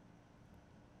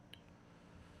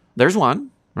 There's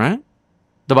one, right?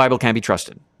 The Bible can't be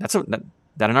trusted. That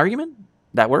an argument?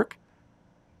 That work?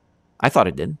 I thought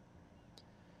it did.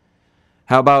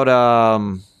 How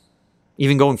about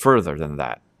even going further than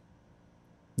that?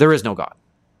 There is no God.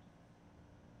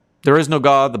 There is no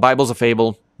God. The Bible's a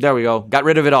fable. There we go. Got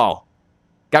rid of it all.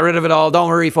 Got rid of it all. Don't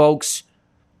worry, folks.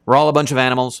 We're all a bunch of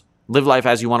animals. Live life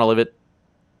as you want to live it.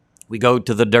 We go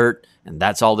to the dirt, and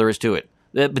that's all there is to it.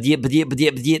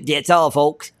 That's all,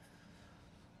 folks.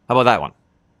 How about that one?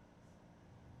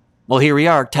 Well, here we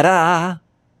are. Ta-da!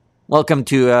 Welcome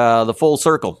to the full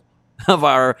circle of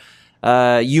our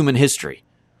human history.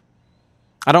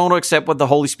 I don't want to accept what the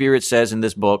Holy Spirit says in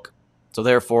this book, so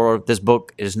therefore this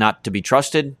book is not to be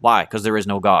trusted. Why? Because there is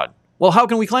no God. Well, how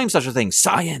can we claim such a thing?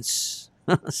 Science.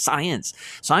 Science.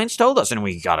 Science told us, and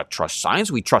we got to trust science.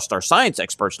 We trust our science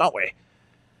experts, don't we?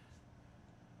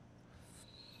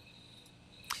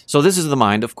 So this is the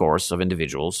mind, of course, of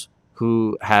individuals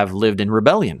who have lived in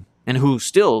rebellion and who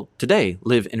still today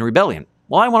live in rebellion.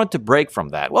 Well, I wanted to break from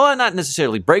that. Well, not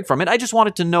necessarily break from it. I just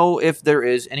wanted to know if there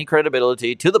is any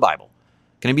credibility to the Bible.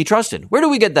 Can it be trusted? Where do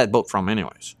we get that book from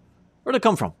anyways? Where did it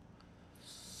come from?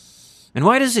 And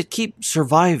why does it keep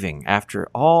surviving after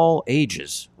all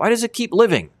ages? Why does it keep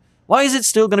living? Why is it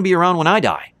still going to be around when I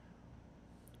die?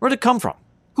 Where did it come from?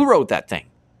 Who wrote that thing?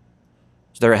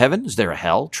 Is there a heaven? Is there a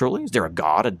hell, truly? Is there a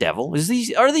God, a devil?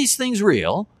 Are these things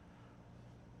real?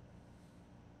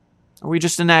 Are we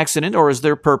just an accident, or is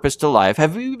there purpose to life?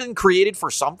 Have we been created for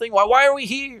something? Why are we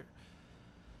here?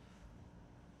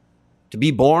 To be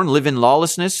born, live in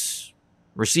lawlessness,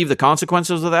 receive the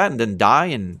consequences of that, and then die,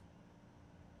 and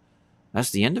that's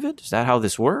the end of it? Is that how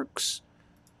this works?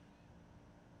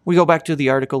 We go back to the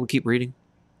article, we keep reading.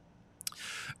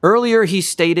 Earlier, he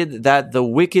stated that the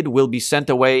wicked will be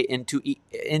sent away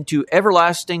into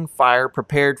everlasting fire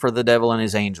prepared for the devil and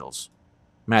his angels.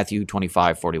 Matthew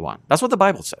 25:41. That's what the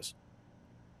Bible says.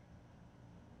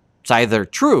 It's either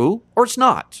true or it's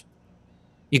not.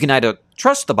 You can either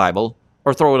trust the Bible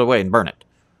or throw it away and burn it.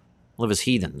 Live as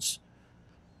heathens.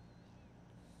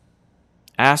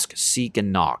 Ask, seek,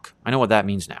 and knock. I know what that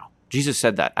means now. Jesus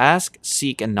said that. Ask,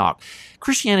 seek, and knock.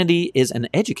 Christianity is an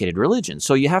educated religion,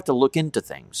 so you have to look into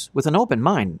things with an open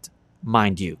mind,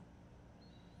 mind you.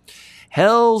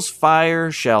 Hell's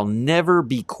fire shall never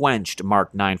be quenched,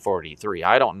 Mark 9:43.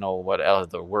 I don't know what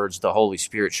other words the Holy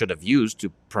Spirit should have used to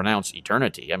pronounce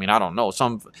eternity. I mean, I don't know.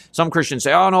 Some Christians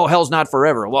say, oh, no, hell's not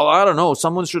forever. Well, I don't know.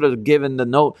 Someone should have given the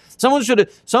note. Someone should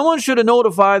have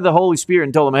notified the Holy Spirit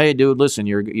and told them, hey, dude, listen,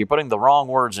 you're putting the wrong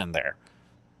words in there.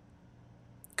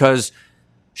 Because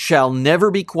shall never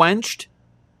be quenched,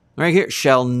 right here,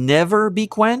 shall never be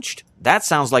quenched. That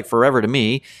sounds like forever to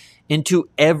me. Into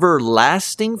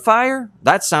everlasting fire?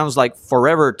 That sounds like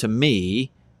forever to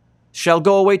me. Shall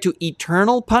go away to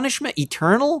eternal punishment?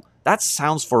 Eternal? That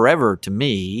sounds forever to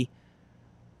me.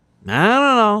 I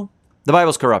don't know. The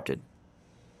Bible's corrupted.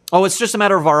 Oh, it's just a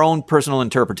matter of our own personal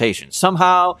interpretation.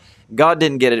 Somehow, God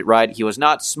didn't get it right. He was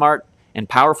not smart and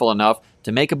powerful enough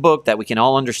to make a book that we can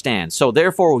all understand. So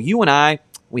therefore, you and I,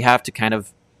 we have to kind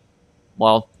of,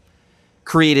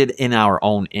 created in our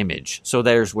own image. So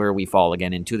there's where we fall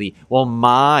again into the,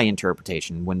 my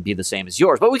interpretation wouldn't be the same as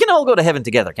yours. But we can all go to heaven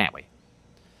together, can't we?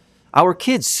 Our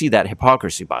kids see that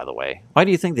hypocrisy, by the way. Why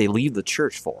do you think they leave the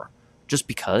church for? Just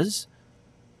because?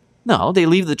 No, they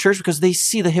leave the church because they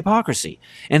see the hypocrisy.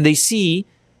 And they see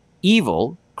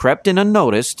evil crept in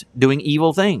unnoticed, doing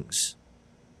evil things.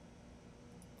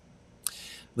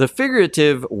 The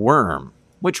figurative worm.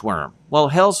 Which worm? Well,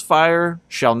 hell's fire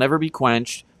shall never be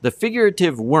quenched. The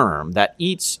figurative worm that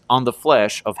eats on the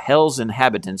flesh of hell's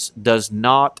inhabitants does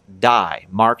not die.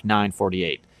 Mark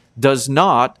 9:48. Does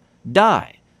not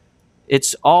die.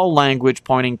 It's all language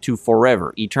pointing to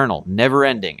forever, eternal, never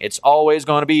ending. It's always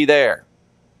going to be there.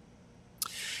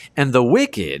 And the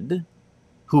wicked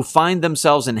who find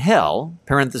themselves in hell,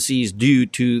 parentheses, due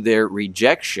to their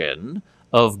rejection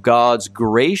of God's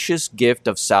gracious gift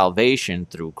of salvation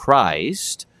through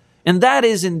Christ, and that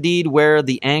is indeed where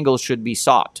the angle should be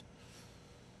sought.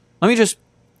 Let me just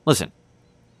listen.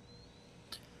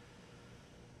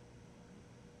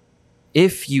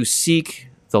 If you seek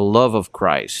the love of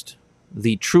Christ,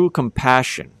 the true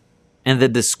compassion, and the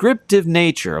descriptive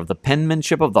nature of the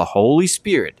penmanship of the Holy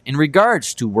Spirit in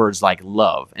regards to words like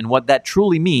love and what that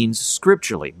truly means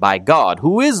scripturally by God,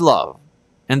 who is love,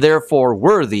 and therefore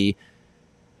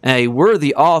a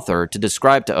worthy author to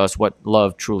describe to us what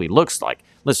love truly looks like.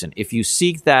 Listen, if you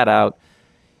seek that out,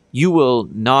 you will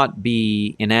not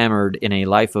be enamored in a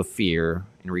life of fear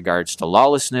in regards to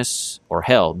lawlessness or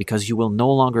hell, because you will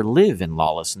no longer live in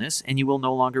lawlessness and you will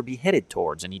no longer be headed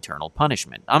towards an eternal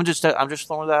punishment. I'm just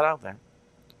throwing that out there.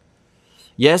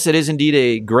 Yes, it is indeed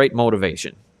a great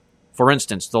motivation. For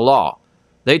instance, the law.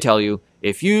 They tell you,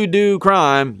 if you do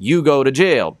crime, you go to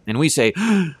jail. And we say,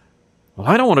 well,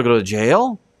 I don't want to go to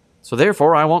jail, so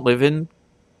therefore I won't live in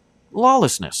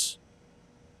lawlessness.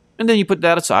 And then you put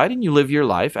that aside and you live your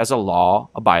life as a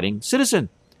law-abiding citizen.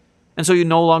 And so you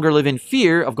no longer live in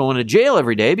fear of going to jail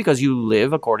every day because you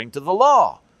live according to the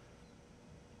law.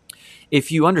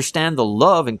 if you understand the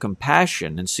love and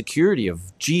compassion and security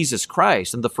of Jesus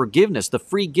Christ and the forgiveness, the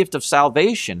free gift of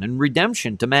salvation and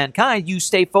redemption to mankind, you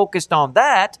stay focused on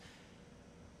that,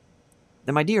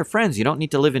 then my dear friends, you don't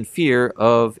need to live in fear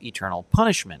of eternal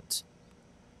punishment.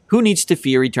 Who needs to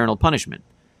fear eternal punishment?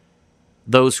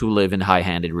 Those who live in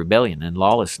high-handed rebellion and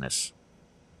lawlessness.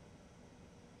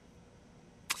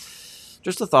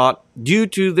 Just a thought. Due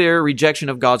to their rejection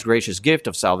of God's gracious gift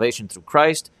of salvation through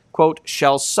Christ, quote,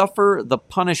 shall suffer the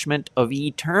punishment of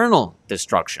eternal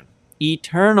destruction.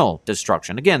 Eternal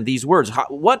destruction. Again, these words.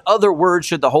 What other words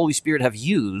should the Holy Spirit have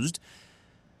used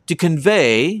to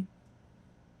convey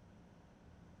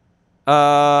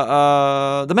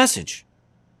the message?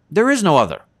 There is no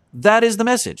other. That is the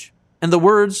message. And the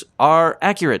words are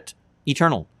accurate,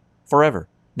 eternal, forever,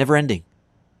 never ending.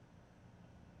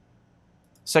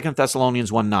 2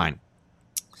 Thessalonians 1:9.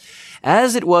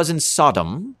 As it was in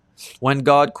Sodom, when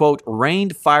God, quote,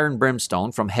 rained fire and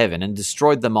brimstone from heaven and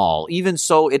destroyed them all, even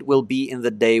so it will be in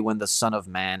the day when the Son of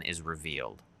Man is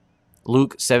revealed.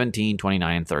 Luke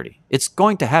 17:29 and 30. It's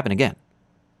going to happen again.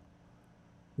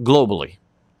 Globally.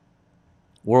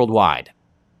 Worldwide.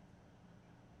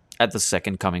 At the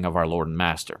second coming of our Lord and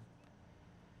Master.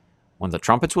 When the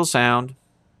trumpets will sound,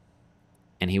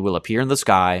 and he will appear in the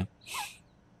sky,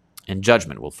 and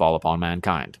judgment will fall upon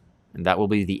mankind. And that will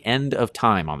be the end of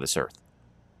time on this earth.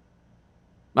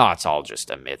 Oh, it's all just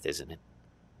a myth, isn't it?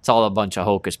 It's all a bunch of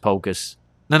hocus pocus.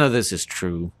 None of this is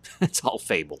true. It's all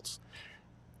fables.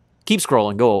 Keep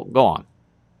scrolling. Go on.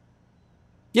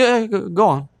 Yeah, go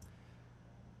on.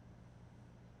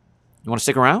 You want to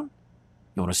stick around?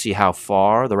 You want to see how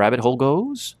far the rabbit hole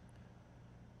goes?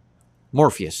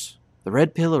 Morpheus, the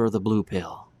red pill or the blue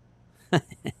pill?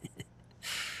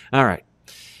 All right.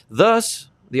 Thus,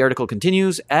 the article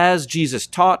continues, as Jesus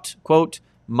taught, quote,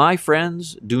 my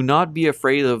friends, do not be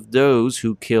afraid of those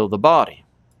who kill the body,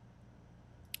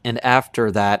 and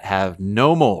after that have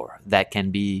no more that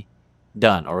can be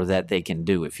done, or that they can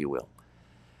do, if you will.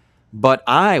 But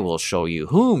I will show you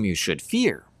whom you should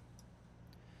fear.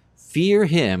 Fear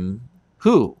him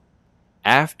who,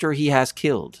 after he has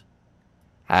killed,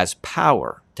 has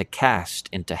power to cast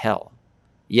into hell.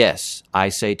 Yes, I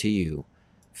say to you,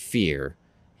 fear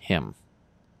him.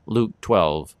 Luke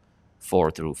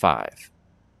 12:4-5.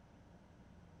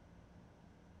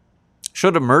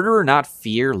 Should a murderer not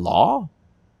fear law?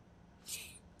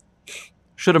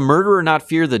 Should a murderer not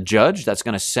fear the judge that's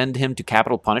going to send him to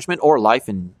capital punishment or life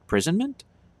imprisonment?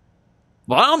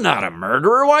 Well, I'm not a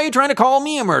murderer. Why are you trying to call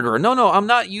me a murderer? No, I'm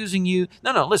not using you.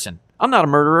 No, listen. I'm not a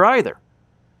murderer either.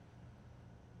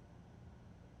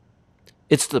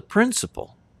 It's the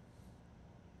principle.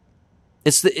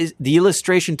 It's the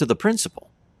illustration to the principle.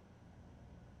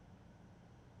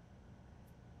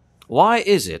 Why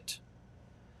is it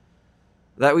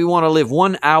that we want to live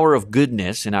 1 hour of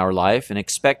goodness in our life and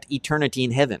expect eternity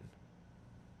in heaven?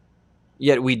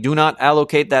 Yet we do not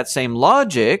allocate that same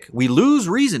logic. We lose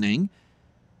reasoning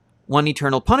when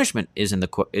eternal punishment is in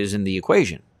the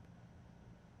equation.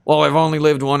 Well, I've only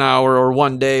lived 1 hour or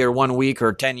 1 day or 1 week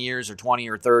or 10 years or 20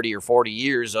 or 30 or 40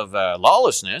 years of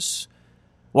lawlessness.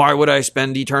 Why would I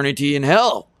spend eternity in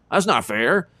hell? That's not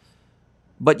fair.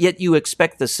 But yet you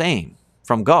expect the same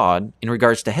from God in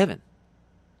regards to heaven.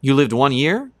 You lived 1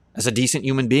 year as a decent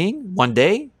human being, 1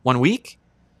 day, 1 week,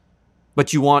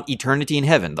 but you want eternity in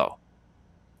heaven, though.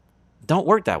 Don't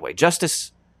work that way.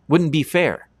 Justice wouldn't be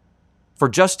fair. For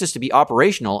justice to be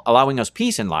operational, allowing us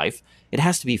peace in life, it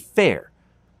has to be fair.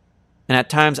 And at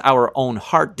times, our own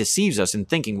heart deceives us in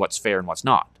thinking what's fair and what's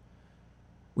not.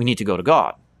 We need to go to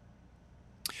God.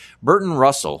 Burton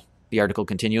Russell, the article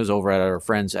continues over at our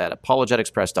friends at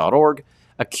apologeticspress.org,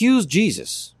 accused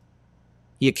Jesus.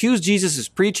 He accused Jesus'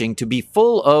 preaching to be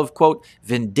full of, quote,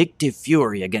 vindictive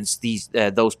fury against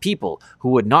those people who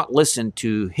would not listen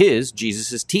to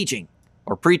Jesus' teaching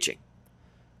or preaching.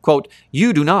 Quote,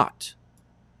 you do not,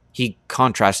 he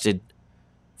contrasted,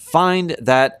 find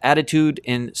that attitude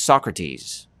in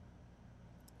Socrates.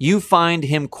 You find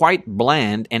him quite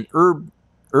bland and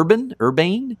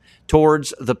urbane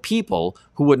towards the people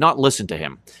who would not listen to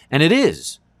him. And it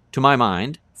is, to my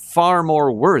mind, far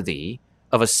more worthy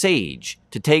of a sage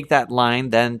to take that line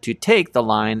than to take the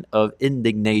line of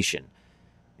indignation.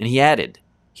 And he added,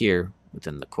 here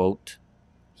within the quote,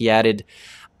 he added,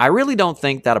 I really don't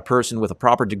think that a person with a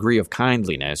proper degree of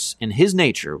kindliness in his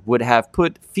nature would have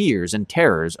put fears and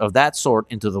terrors of that sort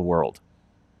into the world.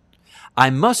 I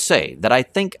must say that I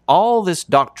think all this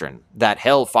doctrine, that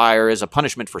hellfire is a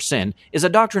punishment for sin, is a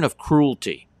doctrine of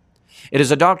cruelty. It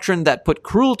is a doctrine that put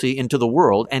cruelty into the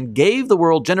world and gave the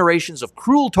world generations of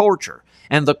cruel torture.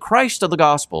 And the Christ of the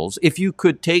Gospels, if you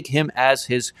could take him as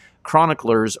his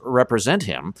chroniclers represent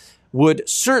him, would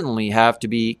certainly have to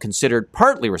be considered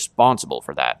partly responsible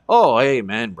for that. Oh,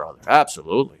 amen, brother.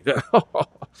 Absolutely.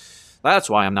 That's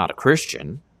why I'm not a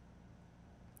Christian.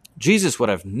 Jesus would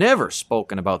have never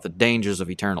spoken about the dangers of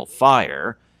eternal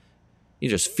fire.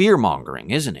 He's just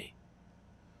fear-mongering, isn't he?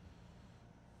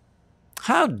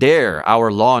 How dare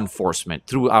our law enforcement,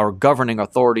 through our governing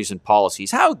authorities and policies,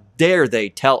 how dare they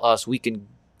tell us we can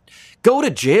go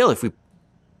to jail if we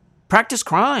practice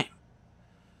crime?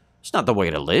 It's not the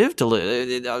way to live.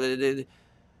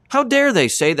 How dare they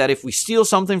say that if we steal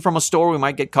something from a store, we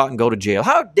might get caught and go to jail?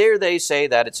 How dare they say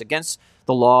that it's against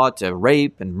the law to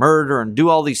rape and murder and do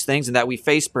all these things and that we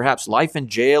face perhaps life in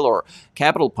jail or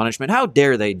capital punishment? How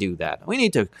dare they do that? We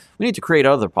need to create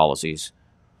other policies.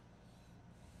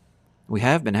 We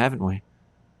have been, haven't we?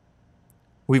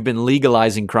 We've been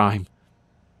legalizing crime.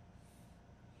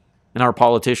 And our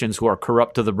politicians who are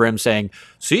corrupt to the brim saying,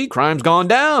 see, crime's gone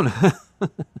down.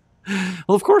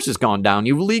 Well, of course it's gone down.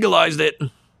 You've legalized it.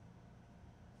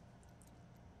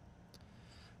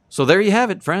 So there you have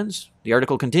it, friends. The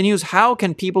article continues, how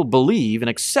can people believe and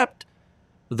accept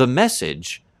the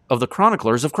message of the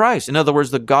chroniclers of Christ? In other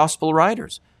words, the gospel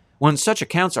writers, when such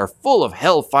accounts are full of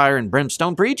hellfire and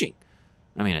brimstone preaching?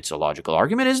 I mean, it's a logical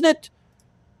argument, isn't it?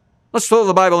 Let's throw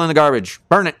the Bible in the garbage.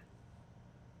 Burn it.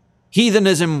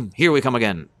 Heathenism, here we come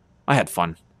again. I had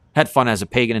fun. Had fun as a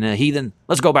pagan and a heathen.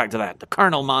 Let's go back to that. The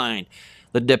carnal mind.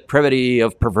 The depravity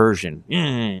of perversion.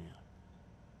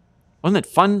 Wasn't it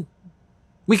fun?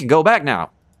 We can go back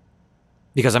now.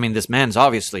 Because, I mean, this man's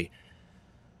obviously...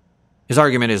 his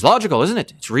argument is logical, isn't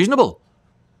it? It's reasonable.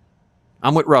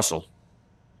 I'm with Russell.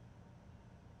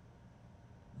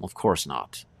 Well, of course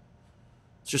not.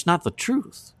 It's just not the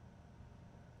truth.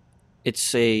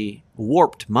 It's a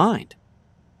warped mind.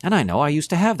 And I know I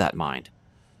used to have that mind.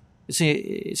 It's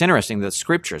interesting that the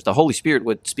scriptures, the Holy Spirit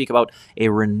would speak about a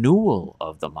renewal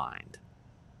of the mind.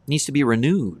 It needs to be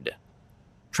renewed,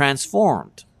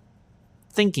 transformed,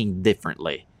 thinking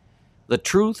differently. The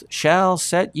truth shall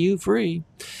set you free.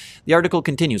 The article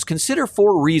continues, consider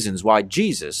 4 reasons why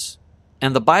Jesus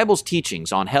and the Bible's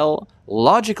teachings on hell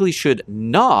logically should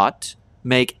not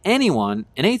make anyone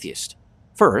an atheist.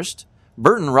 First,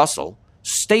 Burton Russell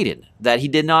stated that he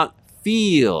did not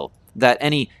feel that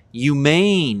any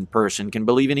humane person can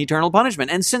believe in eternal punishment.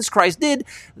 And since Christ did,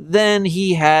 then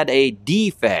he had a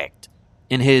defect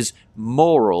in his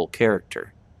moral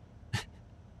character.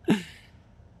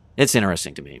 It's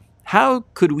interesting to me. How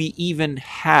could we even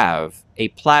have a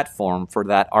platform for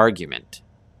that argument?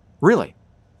 Really?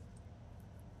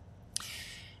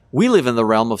 We live in the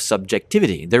realm of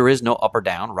subjectivity. There is no up or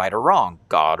down, right or wrong,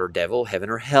 God or devil, heaven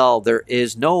or hell. There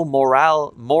is no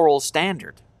moral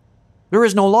standard. There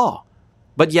is no law.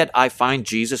 But yet I find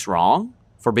Jesus wrong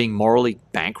for being morally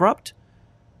bankrupt?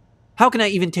 How can I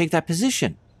even take that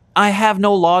position? I have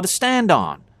no law to stand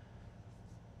on.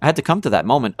 I had to come to that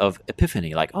moment of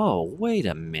epiphany, like, oh, wait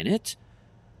a minute.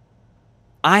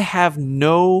 I have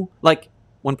no, like,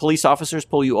 when police officers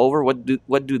pull you over,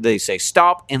 what do they say?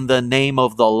 Stop in the name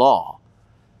of the law.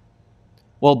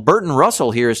 Well, Burton Russell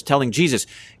here is telling Jesus,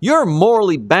 you're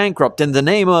morally bankrupt in the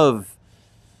name of,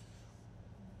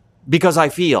 because I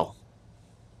feel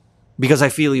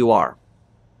you are.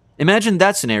 Imagine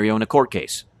that scenario in a court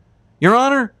case. Your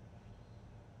Honor,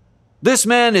 this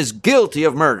man is guilty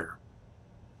of murder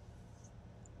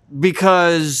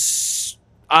because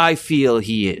I feel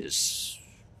he is.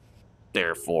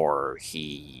 Therefore,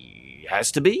 he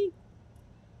has to be.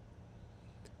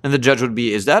 And the judge would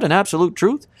be, is that an absolute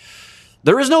truth?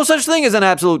 There is no such thing as an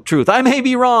absolute truth. I may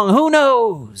be wrong. Who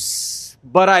knows?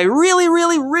 But I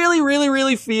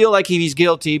really feel like he's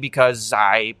guilty because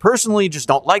I personally just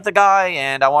don't like the guy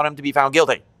and I want him to be found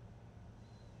guilty.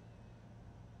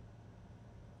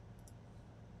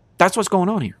 That's what's going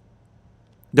on here.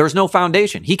 There's no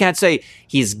foundation. He can't say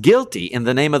he's guilty in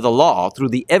the name of the law through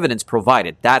the evidence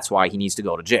provided. That's why he needs to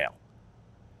go to jail.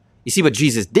 You see, but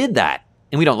Jesus did that,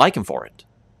 and we don't like him for it.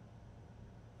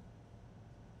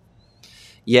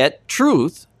 Yet,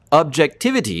 truth,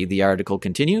 objectivity, the article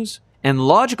continues, and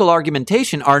logical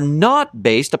argumentation are not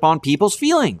based upon people's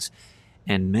feelings.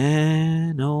 And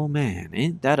man, oh man,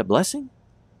 ain't that a blessing?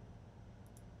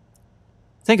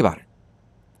 Think about it.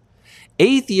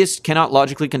 Atheists cannot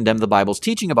logically condemn the Bible's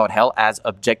teaching about hell as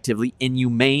objectively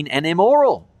inhumane and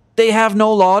immoral. They have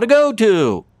no law to go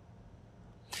to.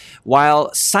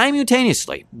 While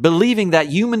simultaneously believing that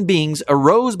human beings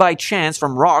arose by chance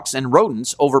from rocks and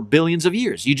rodents over billions of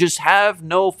years. You just have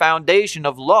no foundation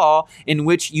of law in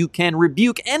which you can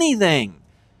rebuke anything.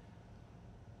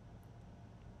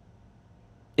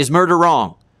 Is murder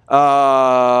wrong?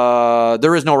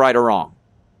 There is no right or wrong.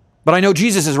 But I know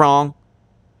Jesus is wrong.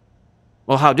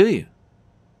 Well, how do you?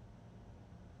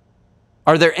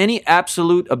 Are there any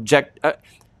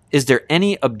is there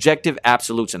any objective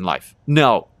absolutes in life?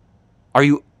 No. Are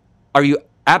you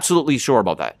absolutely sure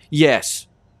about that? Yes.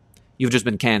 You've just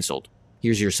been canceled.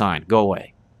 Here's your sign. Go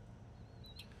away.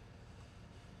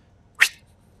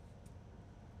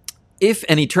 If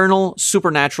an eternal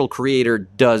supernatural creator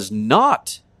does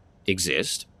not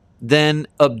exist, then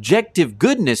objective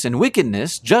goodness and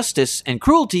wickedness, justice and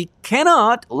cruelty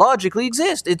cannot logically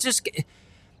exist. It's just,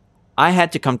 I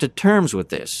had to come to terms with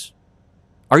this.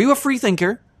 Are you a free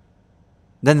thinker?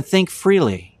 Then think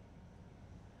freely.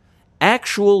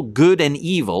 Actual good and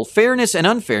evil, fairness and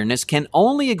unfairness can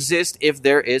only exist if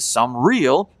there is some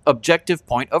real objective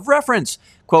point of reference.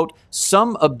 Quote,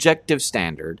 some objective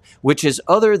standard, which is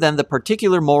other than the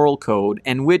particular moral code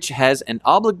and which has an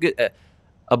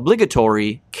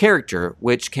obligatory character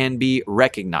which can be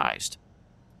recognized.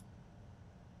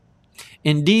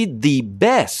 Indeed, the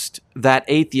best that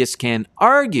atheists can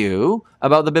argue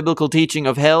about the biblical teaching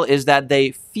of hell is that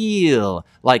they feel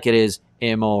like it is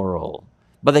immoral,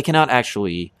 but they cannot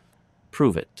actually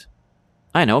prove it.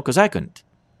 I know, because I couldn't.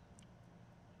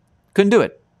 Couldn't do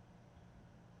it.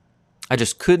 I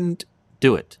just couldn't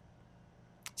do it.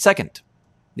 Second,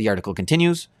 the article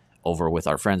continues over with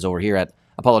our friends over here at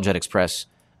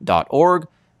apologeticspress.org.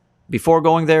 Before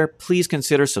going there, please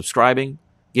consider subscribing,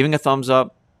 giving a thumbs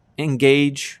up,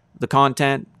 engage the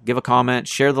content, give a comment,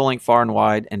 share the link far and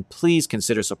wide, and please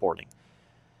consider supporting.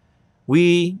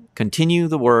 We continue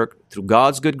the work through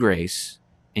God's good grace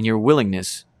and your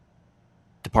willingness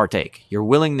to partake, your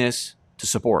willingness to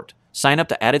support. Sign up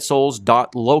to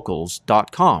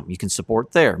addedsouls.locals.com. You can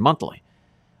support there monthly.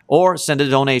 Or send a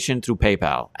donation through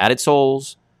PayPal,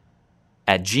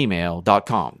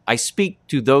 addedsouls@gmail.com. I speak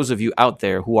to those of you out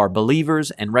there who are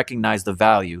believers and recognize the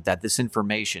value that this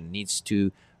information needs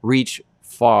to reach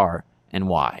far and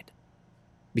wide.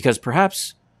 Because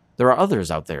perhaps there are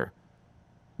others out there,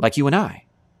 like you and I,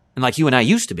 and like you and I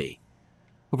used to be,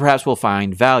 who perhaps will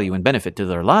find value and benefit to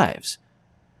their lives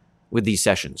with these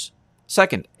sessions.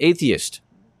 Second,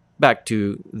 back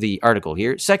to the article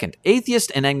here. Second, atheists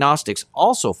and agnostics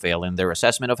also fail in their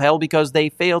assessment of hell because they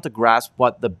fail to grasp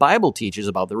what the Bible teaches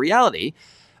about the reality,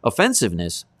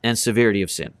 offensiveness, and severity of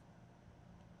sin.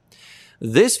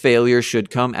 This failure should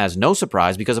come as no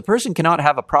surprise because a person cannot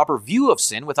have a proper view of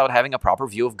sin without having a proper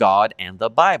view of God and the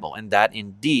Bible, and that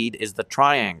indeed is the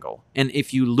triangle. And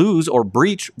if you lose or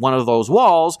breach one of those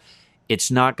walls, it's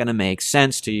not going to make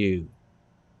sense to you.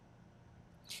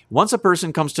 Once a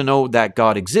person comes to know that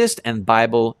God exists and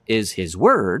Bible is his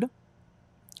word,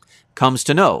 comes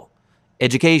to know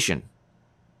education,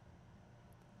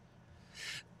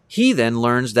 he then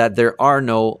learns that there are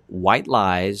no white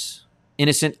lies,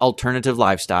 innocent alternative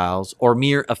lifestyles, or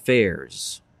mere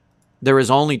affairs. There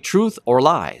is only truth or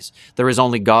lies. There is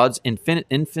only God's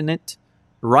infinite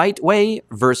right way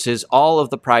versus all of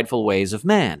the prideful ways of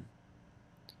man.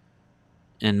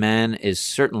 And man is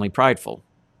certainly prideful.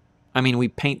 I mean, we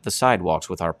paint the sidewalks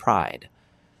with our pride.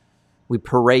 We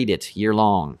parade it year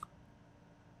long.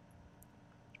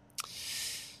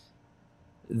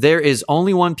 There is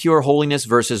only one pure holiness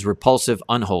versus repulsive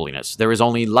unholiness. There is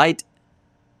only light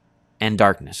and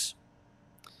darkness.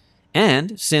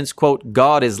 And since, quote,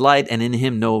 God is light and in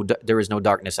him there is no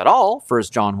darkness at all,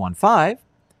 1 John 1:5,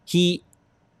 he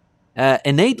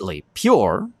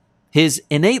his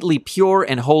innately pure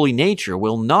and holy nature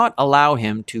will not allow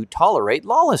him to tolerate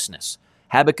lawlessness.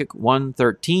 Habakkuk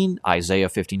 1:13, Isaiah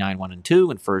 59:1 and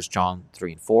 2, and 1 John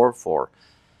 3 and 4 for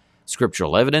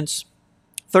scriptural evidence.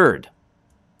 Third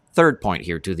point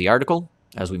here to the article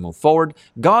as we move forward.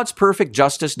 God's perfect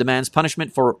justice demands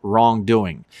punishment for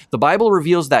wrongdoing. The Bible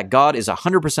reveals that God is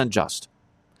 100% just.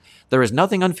 There is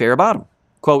nothing unfair about him.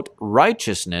 Quote,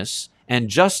 righteousness and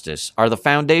justice are the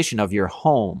foundation of your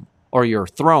home, or your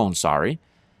throne,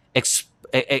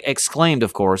 exclaimed,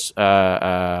 of course,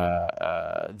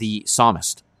 the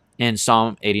psalmist in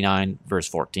Psalm 89, verse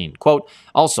 14. Quote,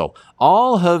 also,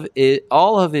 all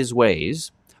of his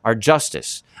ways are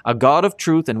justice, a God of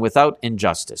truth and without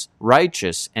injustice.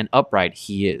 Righteous and upright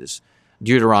he is.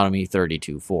 Deuteronomy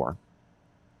 32:4.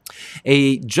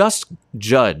 A just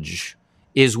judge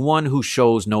is one who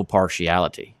shows no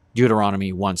partiality.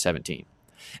 Deuteronomy 1:17.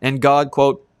 And God,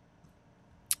 quote,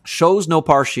 shows no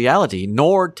partiality,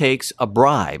 nor takes a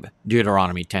bribe.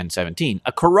 Deuteronomy 10:17.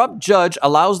 A corrupt judge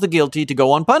allows the guilty to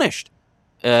go unpunished.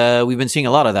 We've been seeing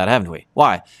a lot of that, haven't we?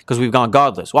 Why? Because we've gone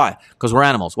godless. Why? Because we're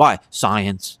animals. Why?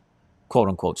 Science.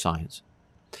 Quote-unquote science.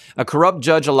 A corrupt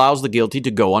judge allows the guilty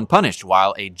to go unpunished,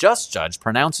 while a just judge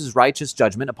pronounces righteous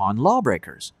judgment upon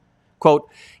lawbreakers. Quote,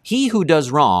 "He who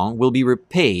does wrong will be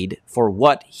repaid for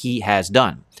what he has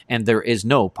done, and there is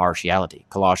no partiality."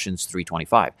 Colossians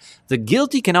 3:25. The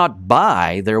guilty cannot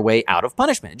buy their way out of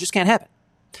punishment. It just can't happen.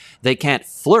 They can't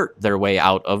flirt their way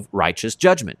out of righteous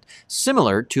judgment.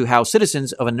 Similar to how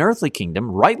citizens of an earthly kingdom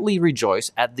rightly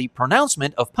rejoice at the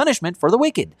pronouncement of punishment for the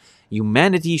wicked,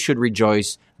 humanity should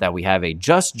rejoice that we have a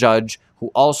just judge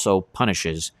who also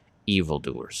punishes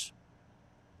evildoers.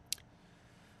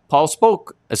 Paul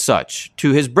spoke as such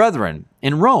to his brethren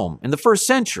in Rome in the first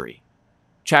century.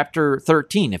 Chapter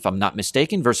 13, if I'm not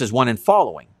mistaken, verses 1 and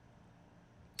following.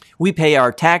 We pay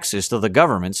our taxes to the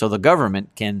government so the government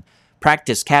can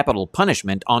practice capital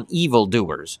punishment on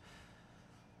evildoers.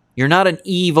 You're not an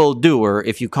evildoer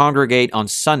if you congregate on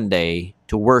Sunday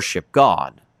to worship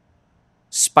God,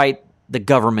 spite the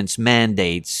government's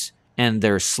mandates and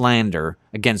their slander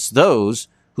against those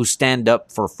who stand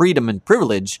up for freedom and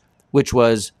privilege, which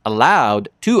was allowed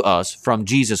to us from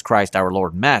Jesus Christ, our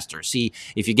Lord and Master. See,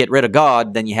 if you get rid of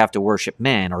God, then you have to worship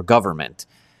man or government.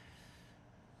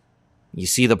 You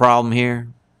see the problem here?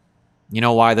 You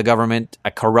know why the government,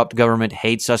 a corrupt government,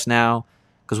 hates us now?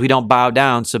 Because we don't bow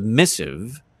down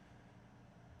submissive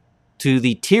to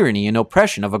the tyranny and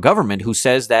oppression of a government who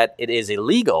says that it is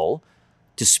illegal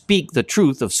to speak the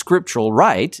truth of scriptural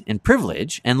right and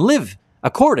privilege and live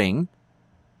according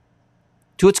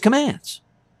to its commands.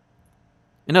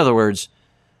 In other words,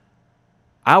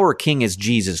 our king is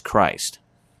Jesus Christ.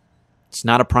 It's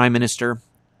not a prime minister.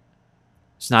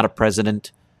 It's not a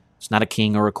president. It's not a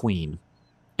king or a queen.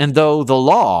 And though the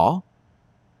law,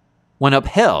 when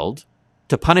upheld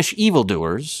to punish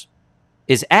evildoers,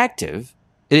 is active,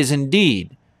 it is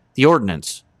indeed the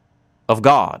ordinance of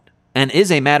God and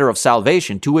is a matter of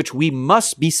salvation to which we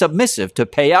must be submissive to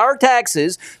pay our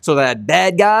taxes so that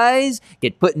bad guys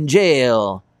get put in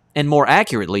jail. And more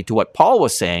accurately to what Paul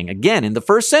was saying, again, in the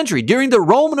first century, during the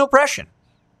Roman oppression.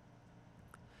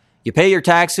 You pay your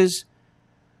taxes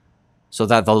so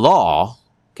that the law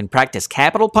can practice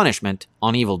capital punishment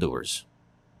on evildoers.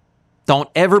 Don't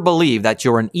ever believe that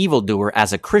you're an evildoer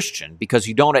as a Christian because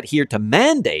you don't adhere to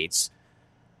mandates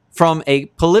from a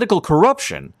political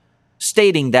corruption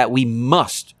stating that we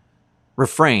must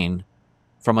refrain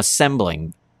from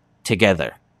assembling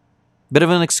together. Bit of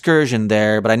an excursion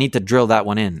there, but I need to drill that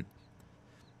one in.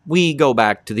 We go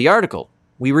back to the article.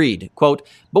 We read, quote,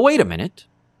 "But wait a minute.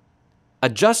 A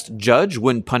just judge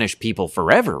wouldn't punish people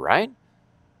forever, right?"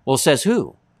 Well, says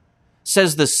who?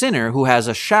 Says the sinner who has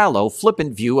a shallow,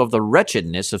 flippant view of the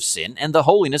wretchedness of sin and the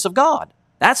holiness of God.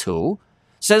 That's who.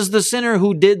 Says the sinner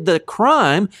who did the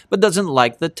crime but doesn't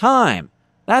like the time.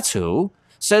 That's who.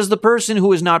 Says the person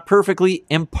who is not perfectly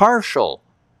impartial.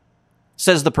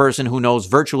 Says the person who knows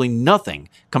virtually nothing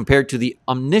compared to the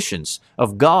omniscience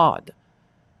of God.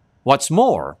 What's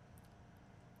more,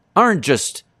 are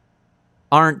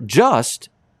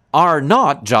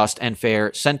not just and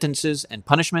fair sentences and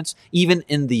punishments, even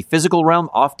in the physical realm,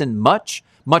 often much,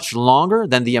 much longer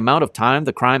than the amount of time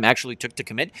the crime actually took to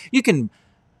commit. You can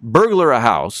burglar a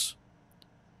house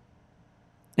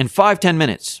in 5-10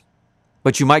 minutes,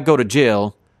 but you might go to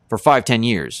jail for 5-10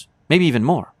 years, maybe even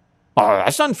more. Oh,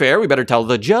 that's unfair. We better tell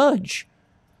the judge.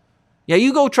 Yeah,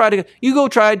 you go try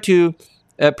to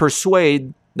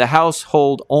persuade the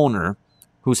household owner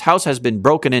whose house has been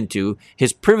broken into,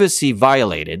 his privacy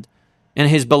violated, and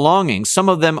his belongings. Some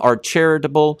of them are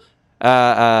charitable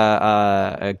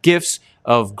gifts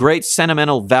of great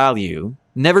sentimental value,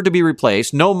 never to be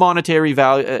replaced. No monetary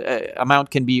value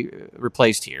amount can be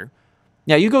replaced here.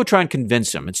 Yeah, you go try and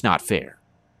convince him it's not fair.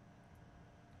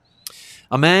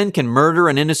 A man can murder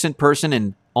an innocent person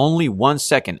in only 1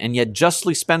 second and yet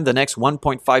justly spend the next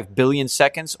 1.5 billion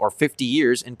seconds or 50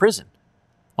 years in prison.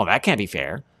 Oh, that can't be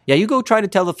fair. Yeah, you go try to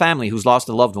tell the family who's lost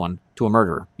a loved one to a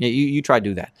murderer. Yeah, you try to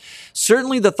do that.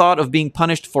 Certainly the thought of being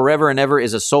punished forever and ever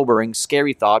is a sobering,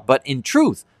 scary thought, but in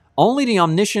truth, only the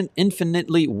omniscient,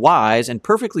 infinitely wise, and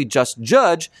perfectly just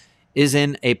judge is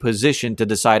in a position to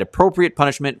decide appropriate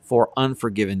punishment for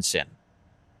unforgiven sin.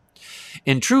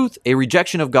 In truth, a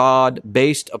rejection of God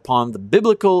based upon the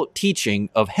biblical teaching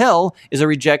of hell is a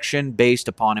rejection based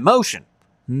upon emotion,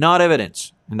 not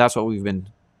evidence. And that's what we've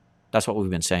been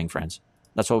saying, friends.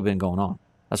 That's what we've been going on.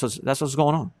 That's what's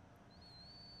going on.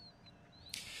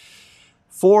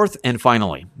 Fourth and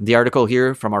finally, the article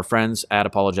here from our friends at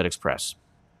Apologetics Press.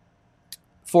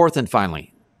 Fourth and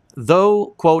finally, though,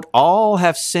 quote, all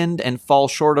have sinned and fall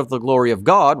short of the glory of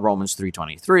God, Romans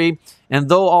 3:23, and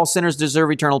though all sinners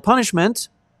deserve eternal punishment,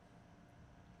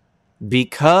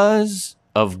 because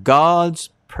of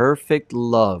God's perfect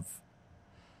love,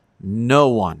 no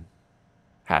one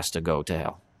has to go to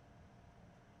hell.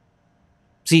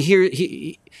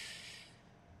 See,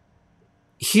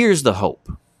 Here's the hope.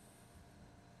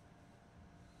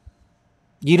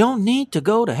 You don't need to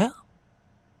go to hell.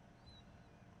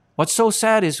 What's so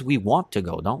sad is we want to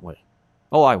go, don't we?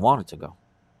 Oh, I wanted to go.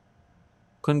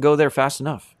 Couldn't go there fast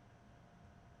enough.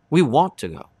 We want to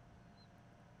go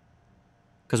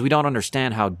because we don't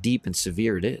understand how deep and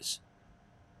severe it is.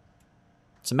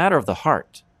 It's a matter of the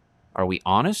heart. Are we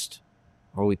honest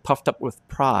or are we puffed up with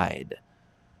pride?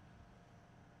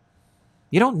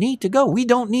 You don't need to go. We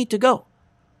don't need to go.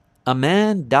 A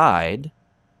man died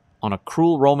on a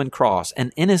cruel Roman cross.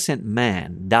 An innocent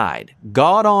man died.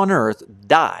 God on earth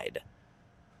died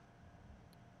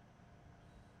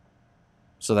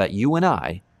so that you and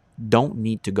I don't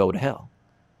need to go to hell.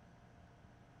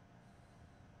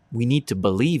 We need to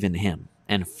believe in him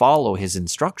and follow his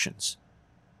instructions.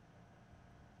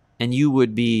 And you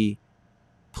would be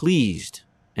pleased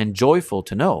and joyful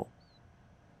to know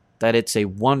that it's a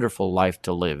wonderful life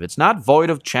to live. It's not void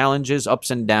of challenges,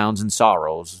 ups and downs, and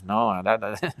sorrows. No,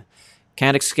 that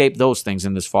can't escape those things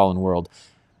in this fallen world.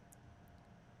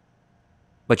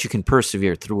 But you can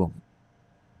persevere through them,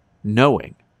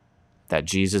 knowing that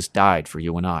Jesus died for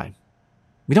you and I.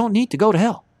 We don't need to go to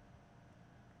hell.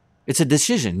 It's a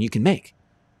decision you can make.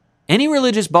 Any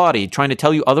religious body trying to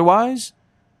tell you otherwise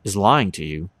is lying to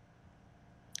you.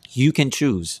 You can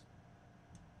choose.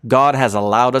 God has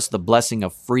allowed us the blessing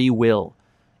of free will,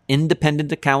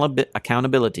 independent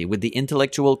accountability with the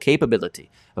intellectual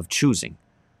capability of choosing.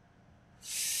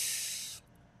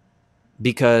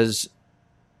 Because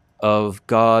of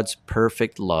God's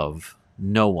perfect love,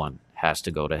 no one has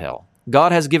to go to hell.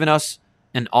 God has given us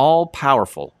an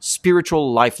all-powerful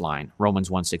spiritual lifeline, Romans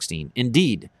 1:16.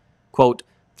 Indeed, quote,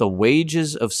 the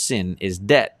wages of sin is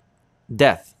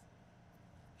death.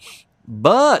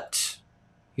 But,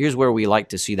 here's where we like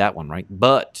to see that one, right?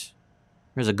 But,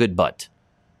 here's a good but.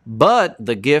 But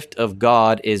the gift of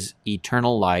God is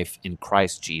eternal life in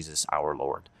Christ Jesus our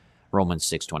Lord. Romans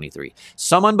 6:23.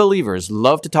 Some unbelievers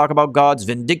love to talk about God's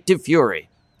vindictive fury,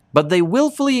 but they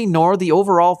willfully ignore the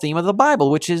overall theme of the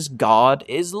Bible, which is God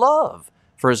is love.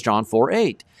 1 John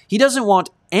 4:8. He doesn't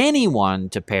want anyone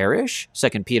to perish.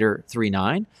 2 Peter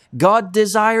 3:9. God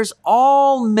desires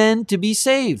all men to be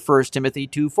saved. 1 Timothy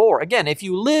 2:4. Again, if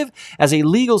you live as a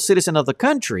legal citizen of the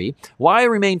country, why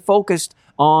remain focused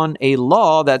on a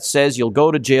law that says you'll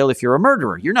go to jail if you're a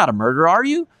murderer? You're not a murderer, are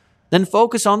you? Then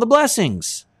focus on the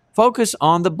blessings. Focus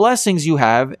on the blessings you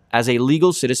have as a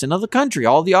legal citizen of the country,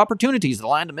 all the opportunities, the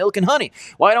land of milk and honey.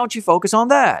 Why don't you focus on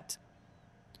that?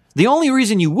 The only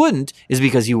reason you wouldn't is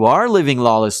because you are living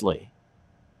lawlessly.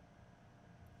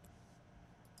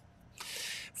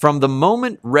 From the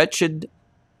moment wretched,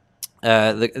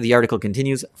 the article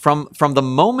continues, from the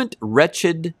moment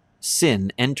wretched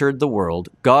sin entered the world,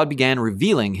 God began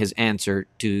revealing his answer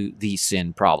to the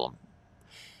sin problem.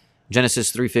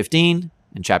 Genesis 3:15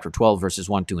 and chapter 12, verses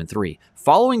 1, 2, and 3.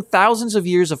 Following thousands of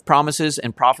years of promises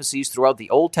and prophecies throughout the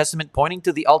Old Testament pointing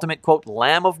to the ultimate, quote,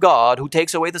 Lamb of God who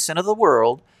takes away the sin of the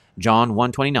world, John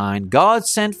 1:29, God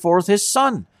sent forth his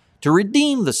Son to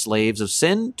redeem the slaves of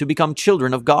sin to become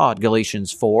children of God.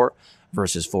 Galatians 4,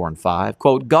 verses 4 and 5.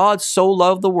 Quote, God so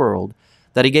loved the world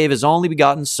that he gave his only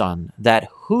begotten Son, that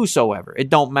whosoever, it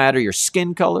don't matter your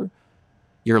skin color,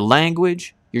 your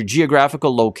language, your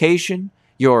geographical location,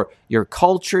 your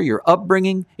culture, your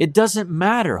upbringing, it doesn't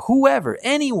matter. Whoever,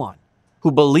 anyone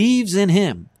who believes in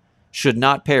him should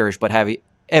not perish but have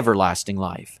everlasting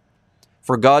life.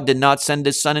 For God did not send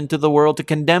his Son into the world to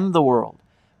condemn the world,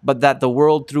 but that the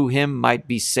world through him might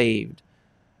be saved.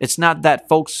 It's not that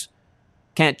folks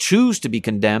can't choose to be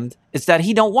condemned. It's that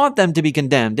he don't want them to be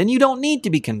condemned, and you don't need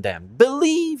to be condemned.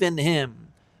 Believe in him.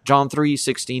 John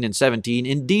 3:16 and 17.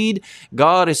 Indeed,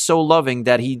 God is so loving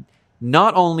that he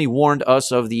not only warned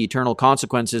us of the eternal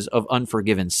consequences of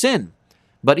unforgiven sin,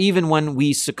 but even when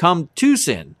we succumbed to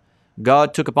sin,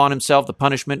 God took upon himself the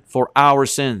punishment for our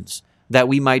sins, that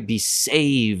we might be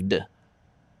saved.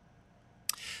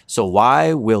 So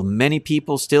why will many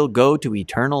people still go to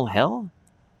eternal hell?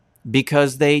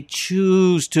 Because they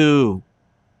choose to.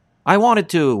 I wanted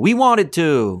to. We wanted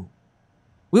to.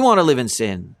 We want to live in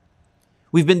sin.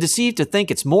 We've been deceived to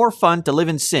think it's more fun to live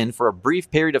in sin for a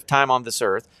brief period of time on this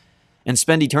earth and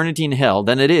spend eternity in hell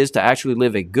than it is to actually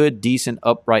live a good, decent,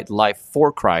 upright life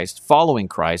for Christ, following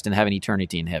Christ, and having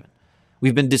eternity in heaven.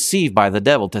 We've been deceived by the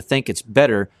devil to think it's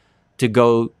better to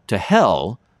go to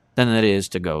hell than it is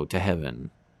to go to heaven.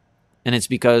 And it's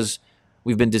because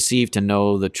we've been deceived to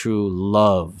know the true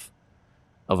love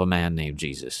of a man named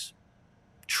Jesus.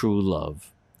 True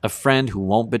love. A friend who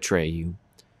won't betray you.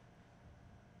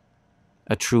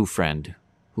 A true friend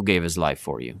who gave his life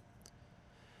for you.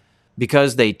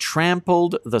 because they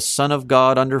trampled the Son of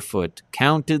God underfoot,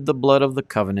 counted the blood of the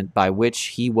covenant by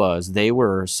which they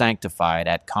were sanctified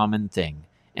at common thing,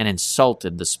 and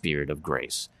insulted the Spirit of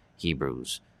grace.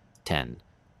 Hebrews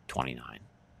 10:29.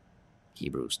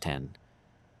 Hebrews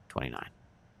 10:29.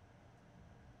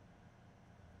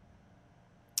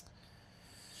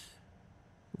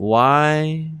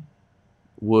 Why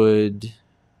would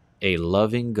a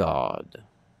loving God,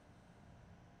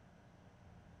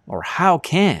 or how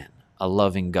can a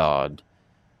loving God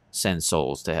send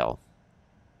souls to hell?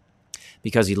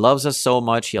 Because he loves us so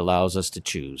much, he allows us to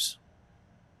choose.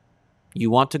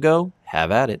 You want to go? Have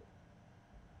at it.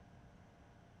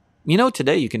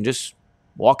 Today you can just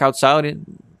walk outside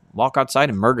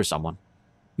and murder someone.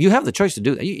 You have the choice to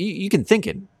do that. You can think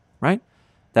it, right?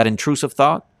 That intrusive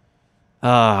thought.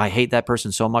 I hate that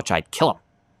person so much, I'd kill him.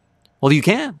 Well, you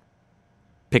can.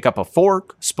 Pick up a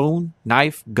fork, spoon,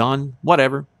 knife, gun,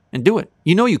 whatever, and do it.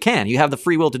 You can. You have the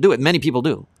free will to do it. Many people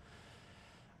do.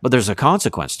 But there's a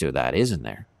consequence to that, isn't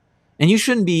there? And you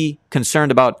shouldn't be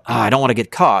concerned about, I don't want to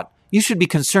get caught. You should be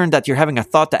concerned that you're having a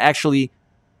thought to actually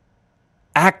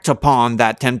act upon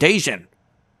that temptation.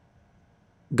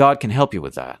 God can help you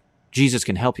with that. Jesus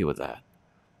can help you with that.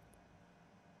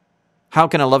 How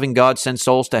can a loving God send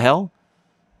souls to hell?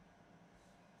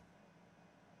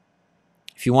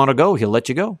 If you want to go, he'll let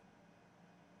you go.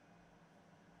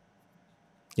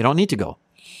 You don't need to go.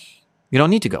 You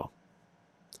don't need to go.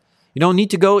 You don't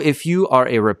need to go if you are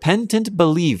a repentant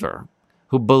believer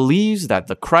who believes that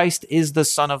the Christ is the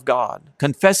Son of God,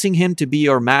 confessing him to be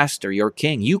your master, your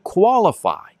king. You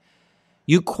qualify.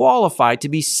 You qualify to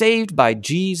be saved by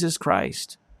Jesus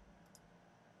Christ.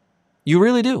 You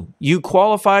really do. You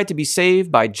qualify to be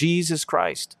saved by Jesus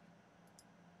Christ.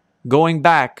 Going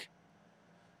back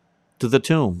to the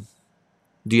tomb.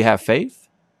 Do you have faith?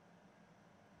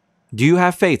 Do you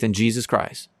have faith in Jesus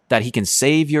Christ that he can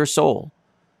save your soul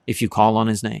if you call on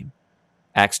his name?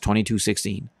 Acts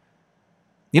 22:16.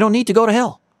 You don't need to go to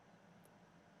hell.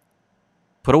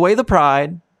 Put away the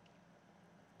pride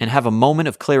and have a moment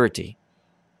of clarity.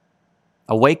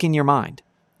 Awaken your mind.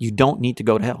 You don't need to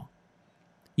go to hell.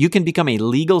 You can become a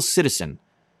legal citizen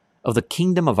of the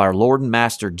kingdom of our Lord and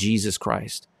Master Jesus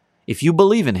Christ. If you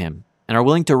believe in him and are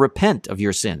willing to repent of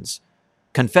your sins,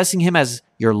 confessing him as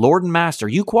your Lord and Master,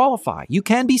 you qualify. You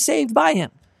can be saved by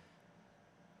him.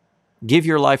 Give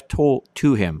your life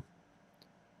to him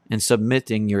and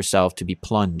submitting yourself to be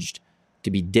plunged,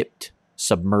 to be dipped,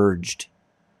 submerged,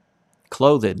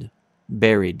 clothed,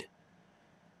 buried,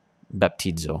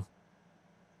 baptizo,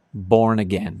 born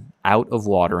again, out of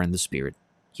water and the Spirit.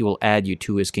 He will add you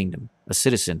to his kingdom, a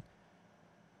citizen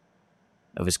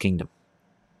of his kingdom.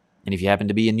 And if you happen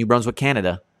to be in New Brunswick,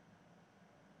 Canada,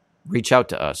 reach out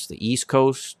to us, the East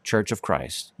Coast Church of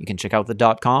Christ. You can check out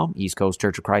the .com,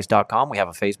 eastcoastchurchofchrist.com. We have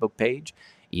a Facebook page,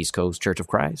 East Coast Church of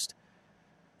Christ.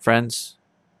 Friends,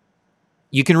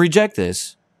 you can reject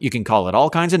this. You can call it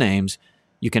all kinds of names.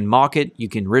 You can mock it. You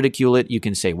can ridicule it. You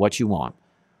can say what you want.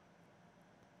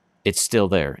 It's still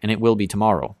there, and it will be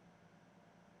tomorrow.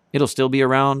 It'll still be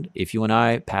around if you and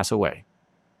I pass away.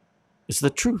 It's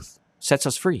the truth. Sets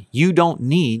us free. You don't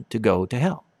need to go to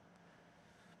hell.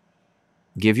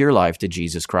 Give your life to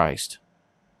Jesus Christ.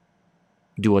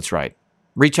 Do what's right.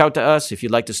 Reach out to us if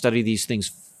you'd like to study these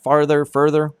things further.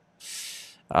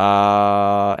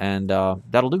 And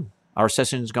that'll do. Our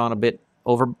session's gone a bit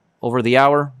over the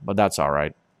hour, but that's all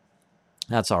right.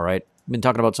 That's all right. We've been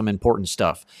talking about some important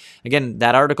stuff. Again,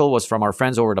 that article was from our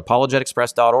friends over at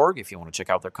apologetexpress.org. If you want to check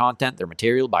out their content, their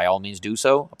material, by all means do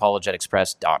so.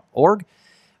 apologetexpress.org.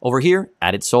 Over here,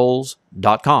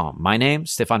 addedsouls.com. My name,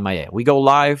 Stefan Maillet. We go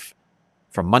live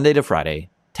from Monday to Friday,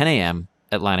 10 a.m.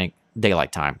 Atlantic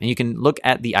Daylight Time. And you can look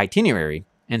at the itinerary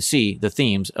and see the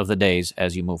themes of the days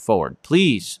as you move forward.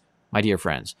 Please, my dear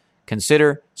friends,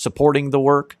 consider supporting the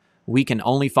work. We can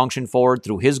only function forward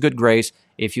through his good grace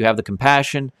if you have the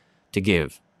compassion to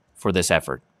give for this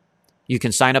effort. You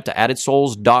can sign up to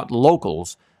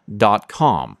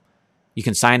addedsouls.locals.com. You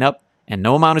can sign up, and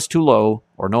no amount is too low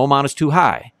or no amount is too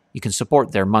high. You can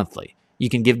support there monthly. You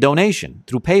can give donation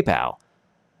through PayPal.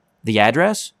 The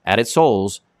address,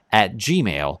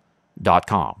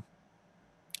 addedsouls@gmail.com.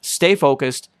 Stay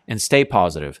focused and stay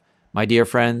positive. My dear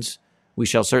friends, we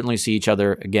shall certainly see each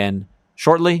other again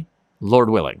shortly, Lord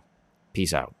willing.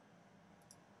 Peace out.